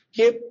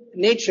here,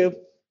 Nature,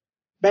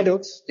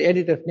 Maddox, the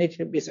editor of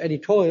Nature, his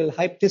editorial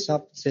hyped this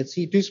up, said,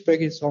 see, Duesberg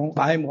is wrong,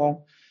 I'm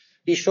wrong.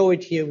 We show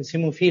it here with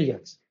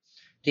hemophiliacs.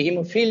 The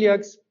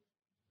hemophiliacs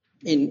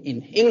in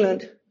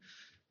England,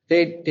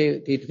 they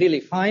did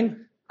really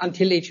fine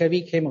until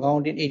HIV came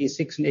around in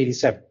 86 and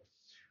 87.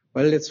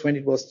 Well, that's when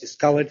it was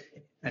discovered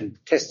and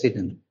tested.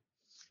 And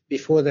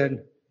before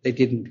then, they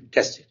didn't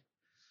test it.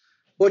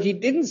 What he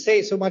didn't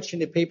say so much in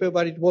the paper,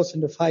 but it was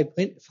in the fine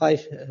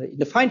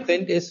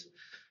print, is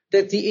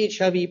that the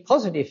HIV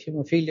positive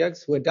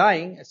hemophiliacs were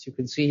dying, as you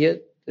can see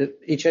here. The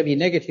HIV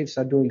negatives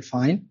are doing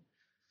fine.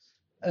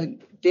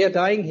 They are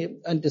dying here,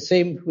 and the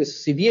same with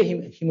severe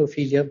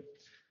hemophilia.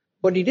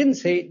 What he didn't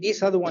say,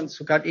 these are the ones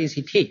who got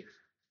ACT.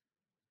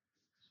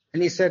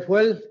 And he said,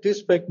 well,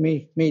 Duesberg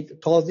may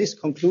draw this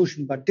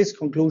conclusion, but this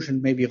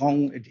conclusion may be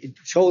wrong. It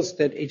shows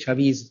that HIV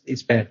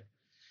is bad.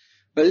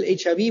 Well,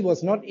 HIV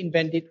was not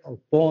invented or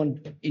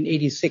born in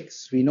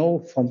 86. We know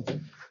from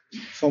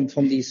from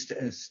these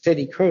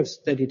steady curves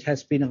that it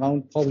has been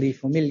around probably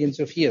for millions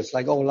of years,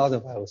 like all other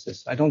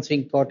viruses. I don't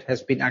think God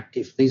has been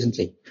active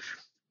recently.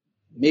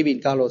 Maybe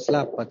in Carlos'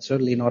 lab, but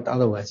certainly not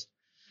otherwise.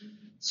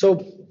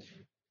 So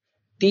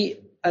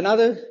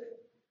another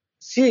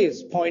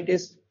serious point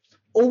is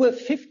over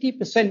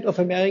 50% of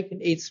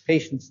American AIDS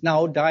patients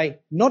now die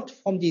not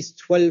from these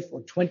 12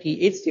 or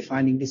 20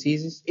 AIDS-defining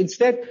diseases.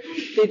 Instead,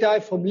 they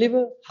die from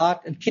liver,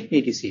 heart, and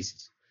kidney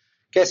diseases.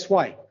 Guess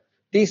why?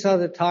 These are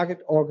the target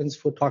organs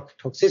for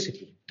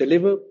toxicity. The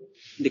liver,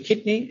 the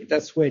kidney,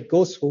 that's where it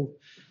goes through,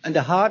 and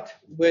the heart,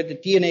 where the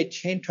DNA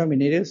chain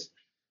terminators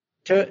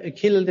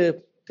kill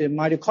the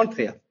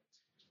mitochondria.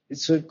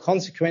 It's a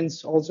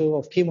consequence also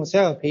of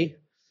chemotherapy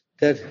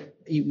that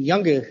even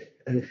younger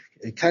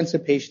cancer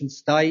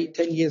patients die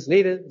 10 years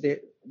later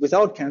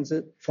without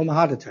cancer from a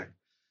heart attack,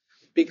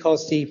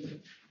 because the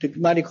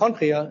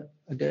mitochondria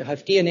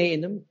have DNA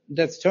in them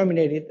that's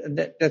terminated,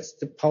 and that's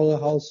the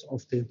powerhouse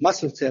of the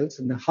muscle cells,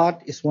 and the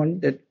heart is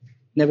one that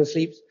never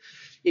sleeps.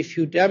 If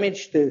you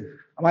damage the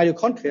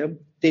mitochondria,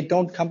 they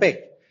don't come back,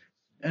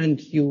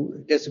 and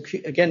there's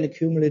again a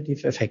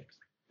cumulative effect.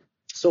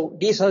 So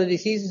these are the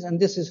diseases, and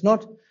this is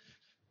not,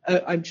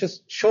 I'm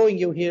just showing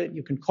you here,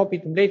 you can copy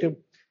them later,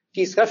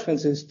 these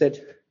references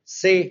that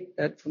say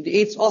that from the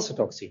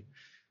AIDS-Orthodoxy.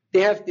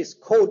 They have this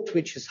code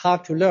which is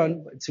hard to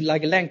learn. It's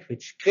like a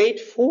language. Grade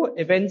 4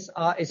 events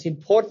are as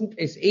important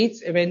as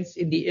AIDS events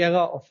in the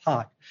era of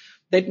heart.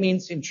 That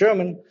means in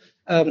German,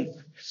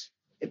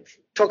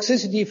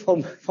 toxicity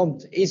from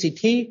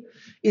ACT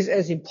is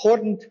as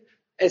important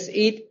as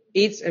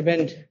AIDS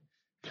event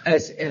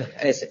as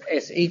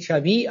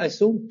HIV, I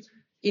assume.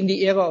 In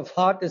the era of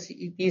heart,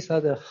 these are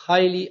the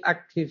highly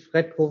active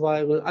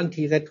retroviral,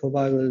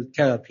 antiretroviral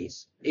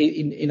therapies.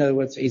 In other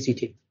words,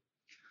 ACT.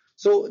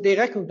 So they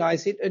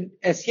recognize it, and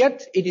as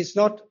yet it is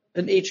not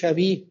an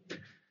HIV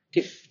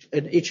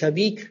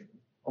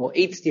or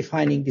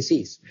AIDS-defining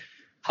disease.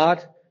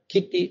 Heart,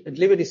 kidney, and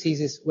liver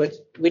diseases,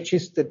 which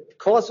is the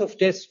cause of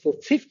death for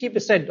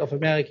 50% of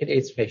American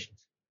AIDS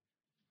patients.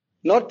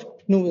 Not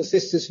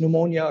pneumocystis,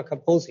 pneumonia, or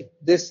Kaposi.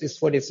 This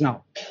is what it's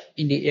now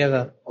in the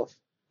era of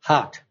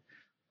heart.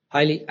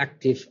 Highly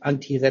active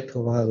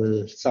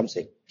antiretroviral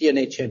something,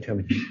 DNA chain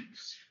terminator.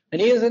 And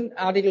here's an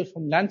article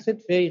from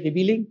Lancet, very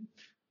revealing,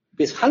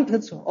 with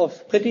hundreds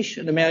of British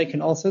and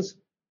American authors,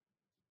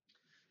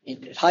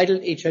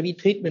 entitled HIV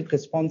Treatment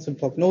Response and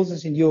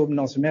Prognosis in Europe and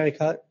North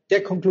America.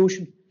 Their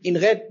conclusion, in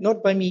red,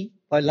 not by me,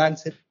 by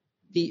Lancet,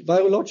 the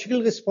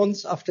virological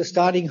response after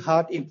starting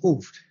heart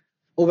improved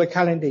over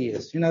calendar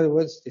years. In other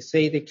words, they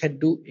say they can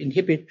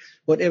inhibit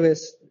whatever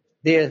is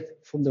there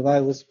from the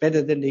virus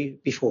better than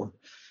before.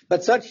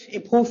 But such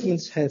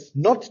improvements have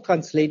not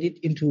translated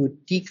into a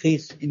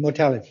decrease in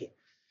mortality.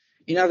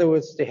 In other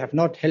words, they have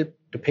not helped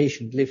the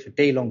patient live a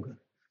day longer.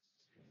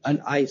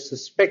 And I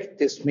suspect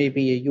this may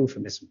be a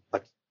euphemism,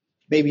 but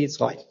maybe it's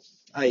right.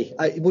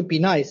 It would be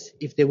nice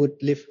if they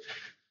would live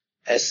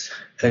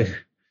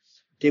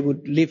they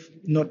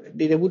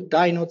would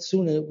die not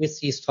sooner with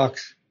these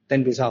drugs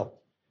than without.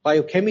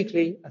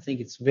 Biochemically, I think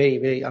it's very,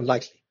 very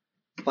unlikely.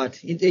 But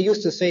they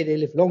used to say they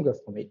live longer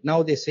from it.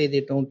 Now they say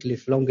they don't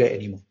live longer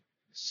anymore.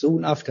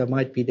 Soon after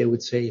might be they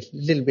would say a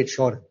little bit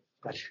shorter,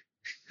 but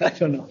I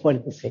don't know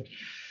what to say.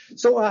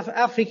 So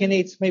African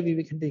AIDS, maybe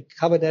we can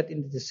cover that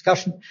in the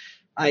discussion.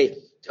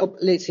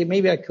 Let's say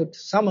maybe I could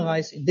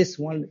summarize in this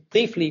one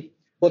briefly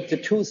what the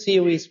two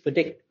theories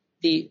predict,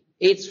 the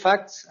AIDS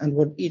facts and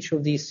what each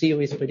of these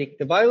theories predict.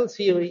 The viral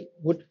theory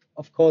would,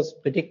 of course,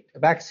 predict a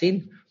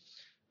vaccine,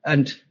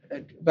 and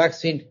a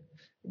vaccine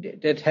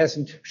that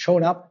hasn't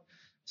shown up.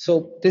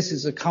 So this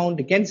is a count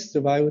against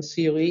the virus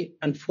theory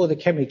and for the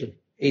chemical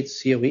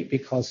AIDS theory,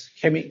 because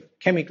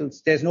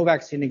chemicals, there's no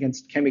vaccine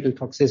against chemical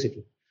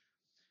toxicity.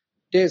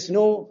 There's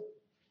no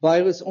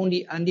virus,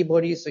 only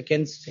antibodies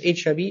against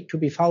HIV to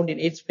be found in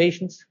AIDS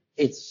patients.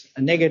 It's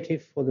a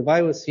negative for the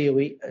virus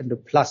theory and a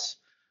plus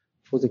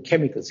for the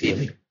chemical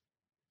theory.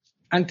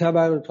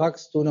 Antiviral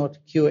drugs do not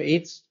cure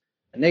AIDS,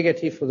 a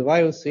negative for the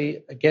virus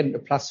theory, again a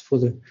plus for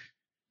the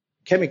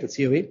chemical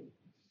theory.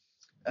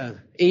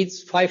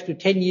 AIDS 5 to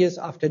 10 years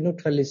after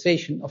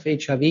neutralization of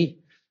HIV,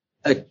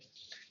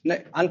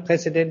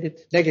 unprecedented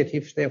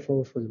negative,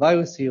 therefore, for the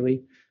virus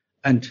theory,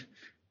 and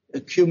a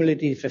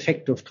cumulative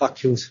effect of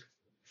drug use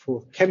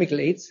for chemical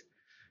AIDS.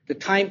 The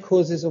time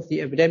courses of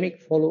the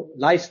epidemic follow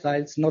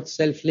lifestyles not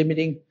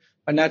self-limiting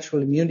by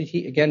natural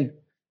immunity, again,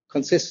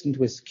 consistent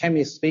with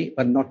chemistry,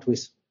 but not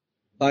with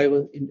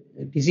viral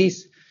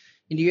disease.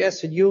 In the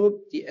US and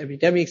Europe, the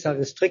epidemics are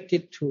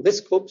restricted to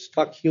risk groups,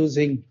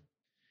 drug-using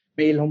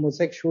male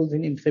homosexuals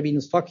and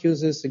intravenous drug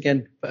users,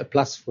 again, a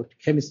plus for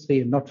chemistry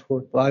and not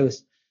for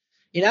virus.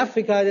 In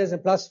Africa, there's a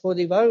plus for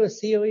the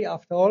virus theory.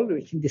 After all,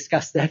 we can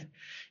discuss that.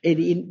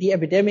 The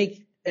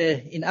epidemic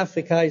in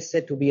Africa is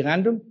said to be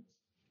random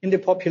in the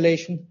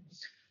population,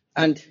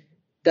 and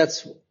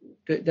that's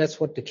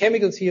what the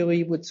chemical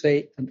theory would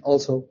say, and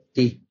also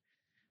the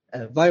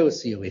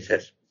virus theory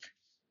says.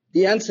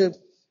 The answer,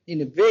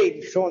 in a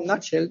very short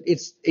nutshell,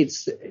 it's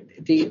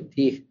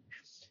the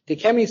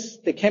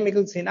The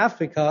chemicals in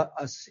Africa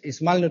is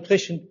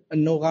malnutrition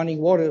and no running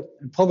water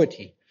and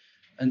poverty.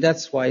 And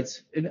that's why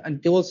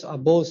and those are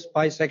both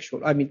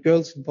bisexual. I mean,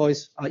 girls and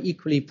boys are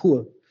equally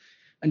poor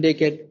and they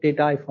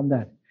die from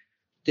that.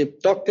 The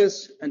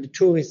doctors and the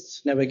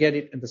tourists never get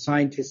it, and the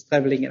scientists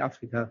traveling in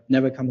Africa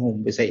never come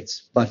home with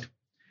AIDS. But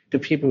the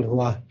people who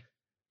are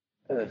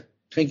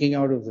drinking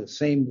out of the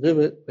same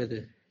river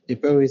where they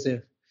bury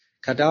the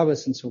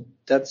cadavers and so,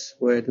 that's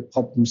where the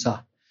problems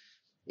are.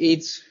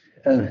 AIDS,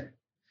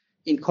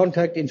 in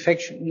contact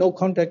infection, no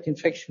contact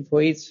infection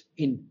for AIDS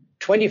in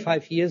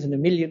 25 years and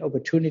 1 million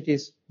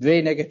opportunities,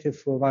 very negative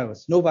for a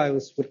virus. No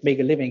virus would make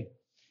a living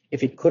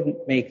if it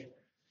couldn't make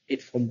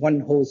it from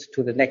one host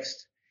to the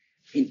next.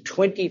 In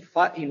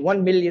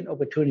 1 million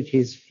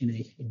opportunities in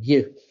a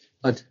year,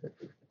 but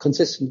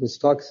consistent with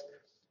drugs.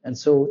 And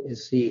so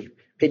is the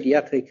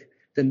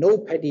no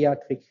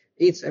pediatric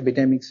AIDS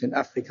epidemics in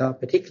Africa,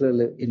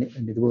 particularly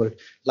in the world,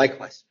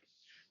 likewise.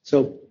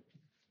 So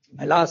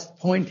my last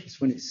point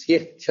is when it's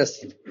here,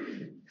 just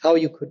how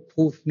you could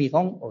prove me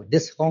wrong or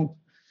this wrong.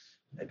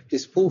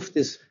 Disprove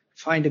this,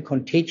 find a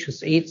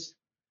contagious AIDS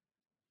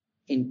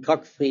in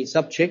drug-free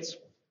subjects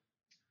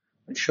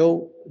and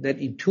show that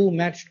in 2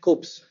 matched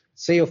groups,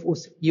 say of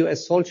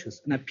US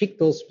soldiers, and I picked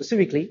those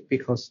specifically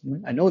because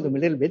I know them a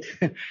little bit,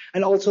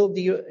 and also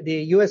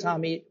the US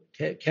Army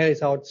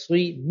carries out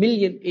 3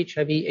 million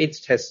HIV/AIDS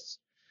tests,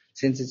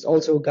 since it's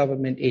also a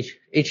government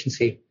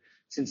agency,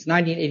 since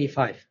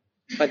 1985.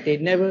 But they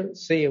never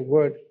say a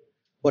word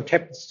what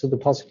happens to the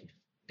positive.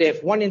 They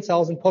have 1 in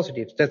 1,000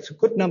 positives. That's a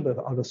good number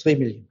out of 3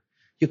 million.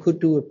 You could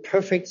do a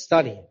perfect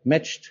study,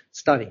 matched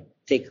study.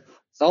 Take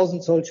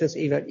 1,000 soldiers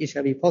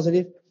HIV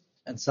positive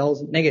and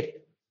 1,000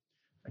 negative.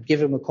 And give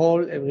them a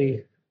call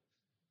every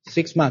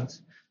 6 months.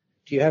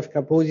 Do you have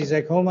Kaposi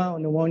sarcoma or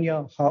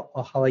pneumonia?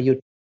 Or how are you